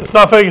predetermined. It's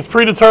not fake. It's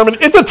predetermined.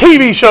 It's a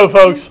TV show,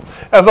 folks.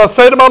 As I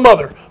say to my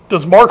mother,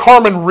 does Mark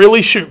Harmon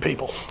really shoot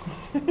people?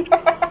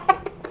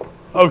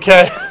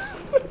 Okay.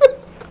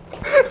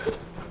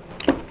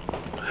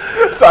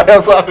 Sorry, I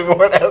was laughing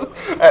more at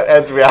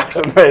Ed's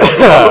reaction.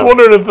 I was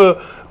wondering if the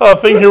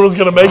thing here was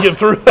going to make it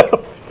through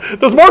that.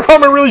 Does Mark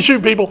Harmon really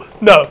shoot people?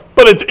 No,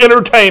 but it's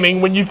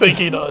entertaining when you think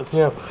he does.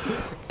 Yeah.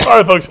 All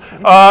right, folks.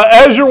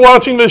 As you're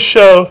watching this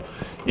show,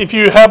 if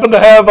you happen to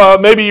have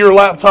maybe your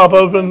laptop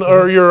open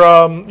or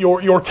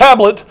your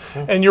tablet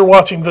and you're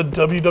watching the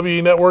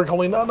WWE Network,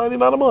 only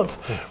 $9.99 a month.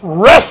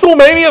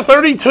 WrestleMania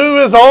 32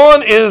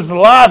 is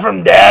live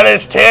from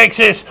Dallas,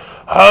 Texas,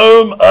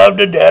 home of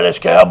the Dallas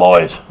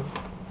Cowboys.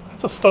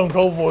 That's a Stone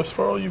Cold voice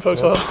for all you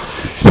folks.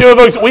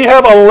 Folks, we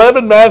have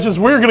 11 matches.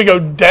 We're going to go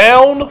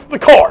down the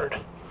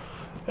card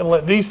and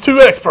let these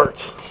two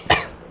experts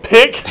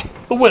pick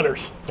the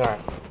winners. All right.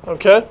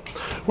 Okay?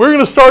 We're going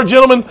to start,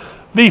 gentlemen,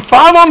 the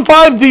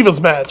 5-on-5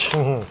 Divas match.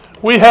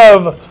 We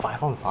have... It's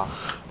 5-on-5.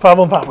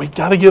 5-on-5. We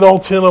got to get all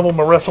 10 of them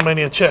a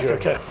WrestleMania check. Sure.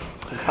 Okay.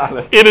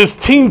 It is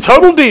Team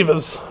Total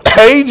Divas.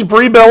 Paige,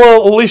 Brie Bella,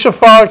 Alicia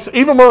Fox,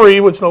 Eva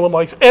Marie, which no one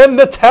likes, and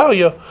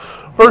Natalia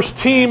versus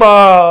Team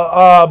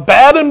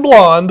Bad and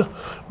Blonde,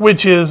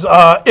 which is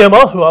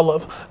Emma, who I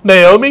love,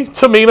 Naomi,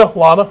 Tamina,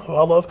 Lana, who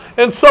I love,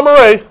 and Summer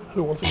Rae,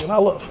 who once again I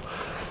love.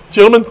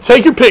 Gentlemen,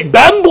 take your pick,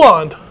 Bad and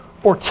Blonde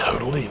or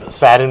Total Divas.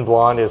 Bad and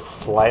Blonde is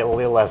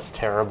slightly less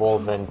terrible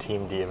than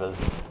Team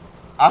Divas.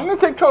 I'm going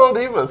to take Total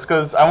Divas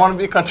because I want to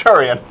be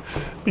contrarian.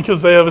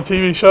 Because they have a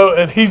TV show,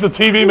 and he's a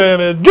TV man,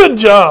 and good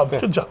job.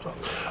 Good job. All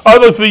right,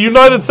 let's the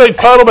United States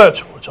title match,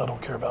 which I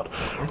don't care about.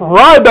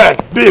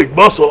 Ryback, Big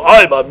Muscle,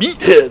 I'm a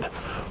Meathead,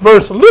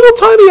 versus Little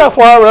Tiny I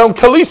Fly Around,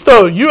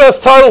 Kalisto, U.S.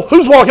 title.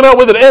 Who's walking out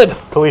with it, Ed?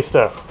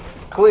 Kalisto.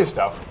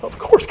 Kalisto. Of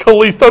course,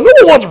 Kalisto. No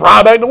one wants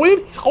Ryback to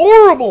win. He's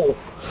horrible.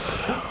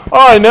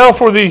 All right, now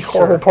for the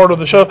horrible part of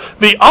the show.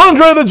 The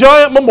Andre the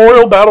Giant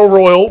Memorial Battle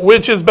Royal,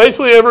 which is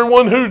basically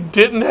everyone who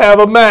didn't have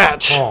a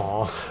match.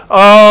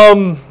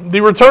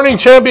 The returning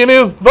champion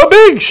is The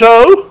Big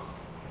Show.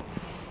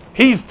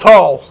 He's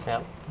tall.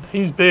 Yep.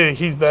 He's big.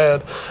 He's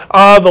bad.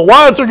 The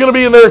Wyatts are going to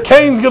be in there.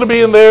 Kane's going to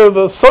be in there.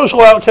 The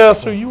Social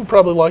Outcasts, who you would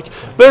probably like,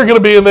 they're going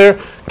to be in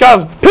there.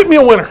 Guys, pick me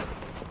a winner.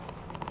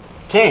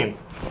 Kane.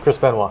 Chris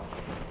Benoit.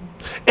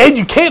 Ed,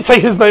 you can't say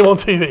his name on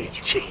TV.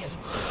 Jeez.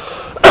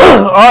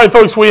 All right,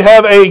 folks, we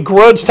have a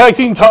grudge tag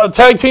team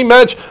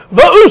match.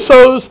 The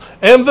Usos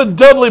and the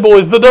Dudley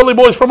Boys. The Dudley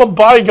Boys from a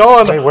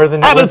bygone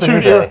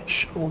Attitude Era.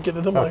 We'll get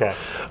to them later.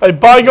 A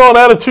bygone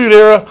Attitude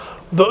Era.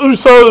 The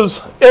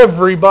Usos,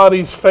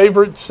 everybody's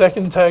favorite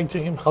second tag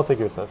team. I'll take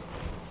Usos.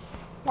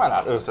 Why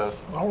not Usos?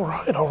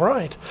 All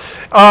right.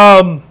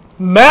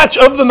 Match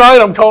of the night,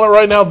 I'm calling it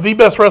right now, the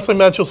best wrestling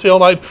match you'll see all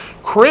night.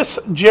 Chris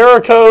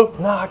Jericho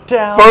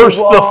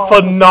versus the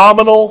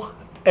phenomenal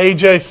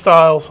AJ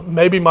Styles,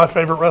 maybe my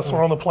favorite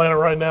wrestler on the planet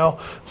right now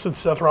since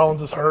Seth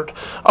Rollins is hurt.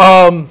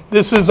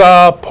 This is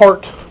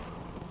part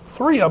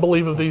 3, I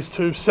believe, of these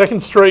two. Second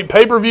straight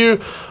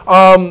pay-per-view.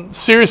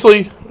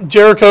 Seriously,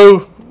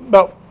 Jericho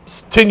about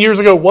 10 years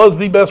ago was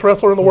the best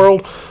wrestler in the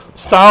world.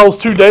 Styles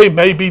today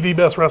may be the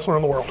best wrestler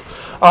in the world.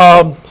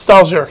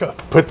 Styles Jericho.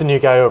 Put the new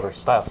guy over.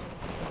 Styles.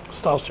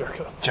 Styles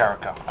Jericho.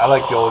 Jericho. I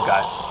like the old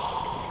guys.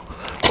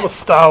 I'm a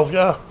Styles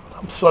guy.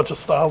 I'm such a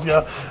Styles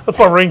guy. That's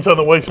my ringtone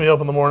that wakes me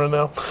up in the morning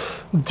now.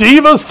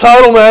 Divas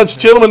title match.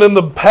 Gentlemen, in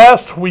the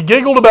past, we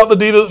giggled about the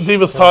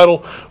Divas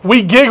title.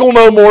 We giggle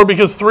no more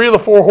because 3 of the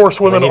 4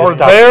 horsewomen are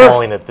stop there.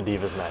 calling it the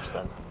Divas match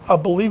then. I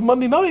believe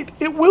Monday night,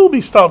 it will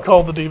be stopped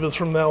called the Divas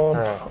from now on.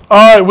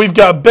 All right, we've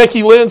got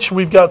Becky Lynch,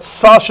 we've got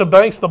Sasha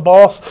Banks, the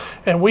boss,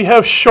 and we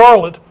have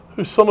Charlotte,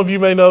 who some of you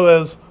may know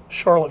as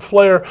Charlotte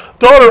Flair,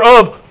 daughter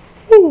of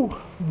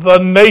the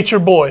Nature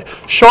Boy.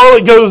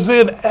 Charlotte goes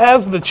in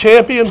as the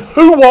champion.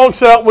 Who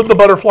walks out with the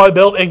butterfly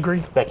belt? Ed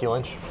Green. Becky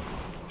Lynch.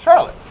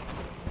 Charlotte.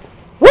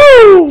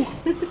 Woo!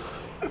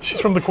 She's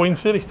from the Queen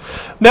City.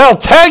 Now,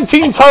 tag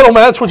team title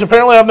match, which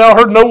apparently I've now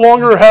heard no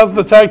longer has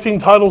the tag team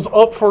titles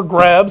up for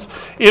grabs.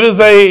 It is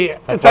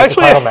it's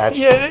actually a title match.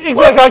 Yeah,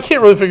 exactly. I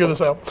can't really figure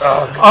this out.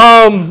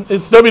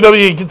 It's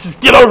WWE.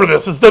 Just get over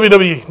this. It's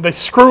WWE. They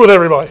screw with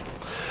everybody.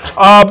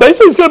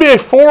 Basically, it's going to be a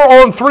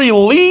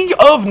 4-on-3 League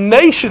of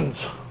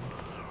Nations.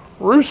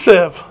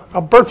 Rusev,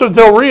 Alberto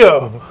Del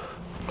Rio,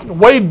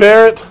 Wade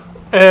Barrett,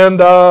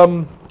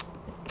 and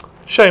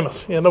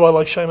Sheamus. Yeah, nobody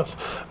likes Sheamus.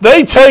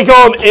 They take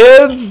on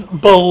Ed's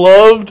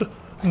beloved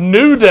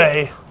New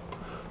Day,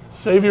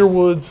 Xavier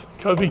Woods,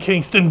 Kofi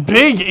Kingston,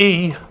 Big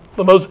E,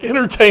 the most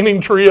entertaining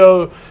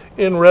trio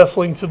in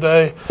wrestling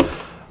today.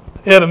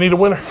 Ed, I need a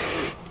winner.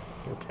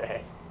 New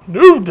Day?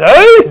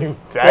 New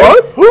Day?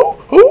 What?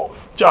 Who?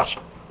 Josh.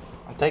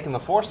 I'm taking the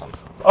foursome.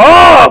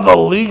 The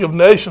League of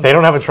Nations. They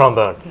don't have a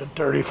trombone. You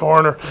dirty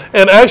foreigner.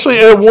 And actually,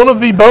 one of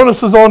the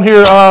bonuses on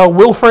here,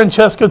 will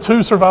Francesca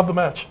too survive the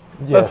match?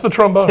 Yes. That's the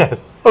trombone.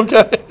 Yes.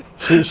 Okay.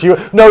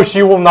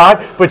 She will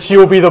not, but she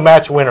will be the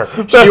match winner.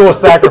 She will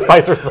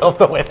sacrifice herself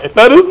to win it.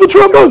 That is the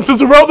trombone.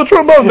 Since we brought the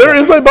trombone, there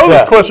is a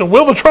bonus question.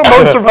 Will the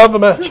trombone survive the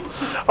match?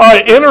 All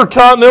right,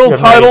 Intercontinental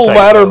title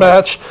ladder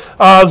match.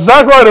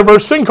 Zack Ryder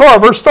versus Sin Cara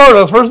versus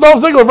Stardust versus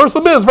Dolph Ziggler versus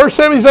The Miz versus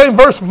Sami Zayn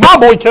versus my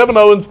boy Kevin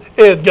Owens.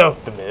 Ed, go.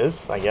 The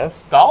Miz, I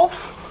guess.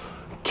 Dolph?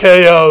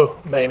 KO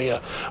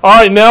Mania. All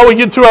right, now we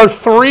get to our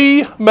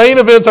 3 main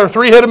events, our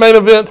 3-headed main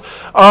event.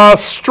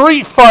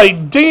 Street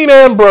fight, Dean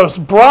Ambrose,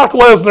 Brock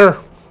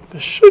Lesnar.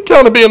 This should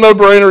kind of be a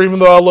no-brainer, even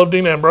though I love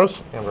Dean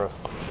Ambrose.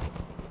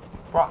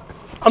 Brock.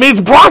 I mean,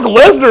 it's Brock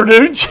Lesnar,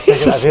 dude.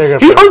 Jesus. He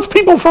hurts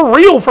people for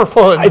real for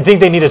fun. I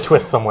think they need a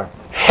twist somewhere.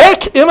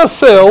 Heck in a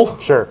Cell.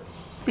 Sure.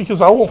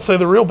 Because I won't say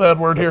the real bad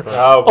word here.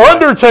 Right. Okay.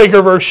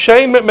 Undertaker versus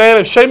Shane McMahon.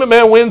 If Shane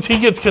McMahon wins, he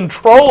gets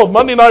control of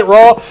Monday Night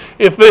Raw.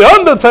 If the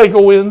Undertaker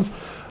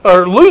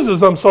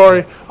loses,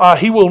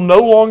 he will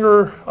no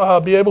longer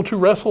be able to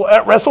wrestle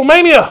at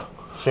WrestleMania.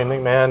 Shane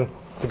McMahon,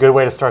 it's a good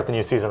way to start the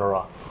new season of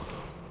Raw.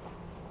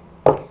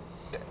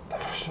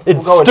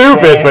 It's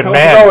stupid, but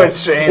man,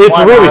 it's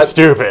really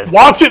stupid.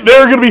 Watch it.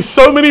 There are going to be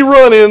so many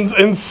run-ins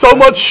and so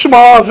much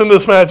schmoz in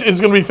this match. It's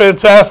going to be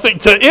fantastic.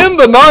 To end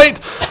the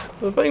night,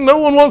 the thing no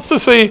one wants to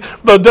see,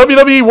 the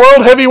WWE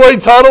World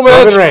Heavyweight title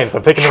match. Roman Reigns.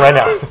 I'm picking it right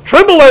now.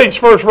 Triple H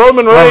versus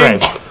Roman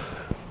Reigns.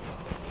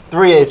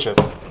 3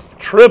 H's.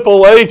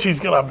 Triple H, he's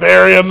going to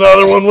bury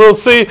another one. We'll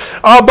see.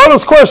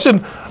 Bonus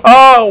question.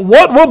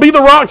 What will be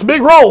The Rock's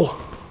big role?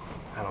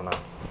 I don't know.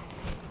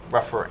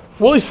 Referee.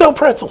 Will he sell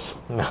pretzels?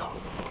 No.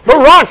 The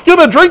Rock's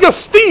gonna drink a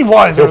Steve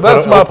Weiser.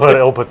 That's my pick.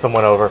 He'll put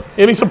someone over.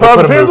 Any surprise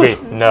He'll put a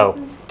appearances? movie.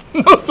 No.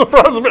 No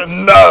surprise appearance.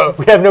 No.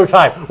 We have no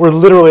time. We're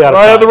literally out of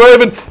Ryan time. the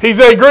Raven. He's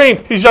Ed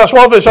Green. He's Josh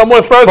Walfish. I'm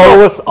Wes Price.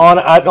 Follow us on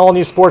at All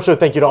News Sports Show.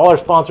 Thank you to all our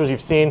sponsors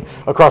you've seen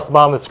across the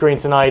bottom of the screen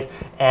tonight.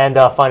 And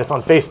find us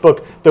on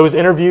Facebook. Those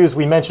interviews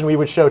we mentioned we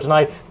would show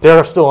tonight,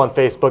 they're still on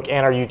Facebook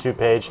and our YouTube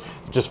page.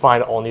 Just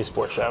find All News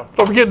Sports Show.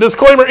 Don't forget,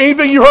 disclaimer,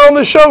 anything you heard on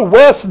this show,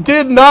 Wes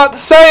did not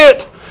say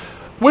it.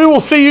 We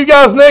will see you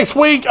guys next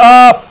week.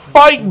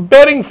 Fight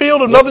betting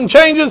field if nothing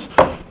changes.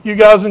 You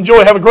guys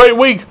enjoy. Have a great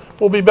week.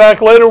 We'll be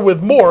back later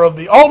with more of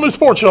the All News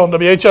Sports Show on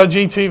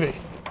WHIG TV.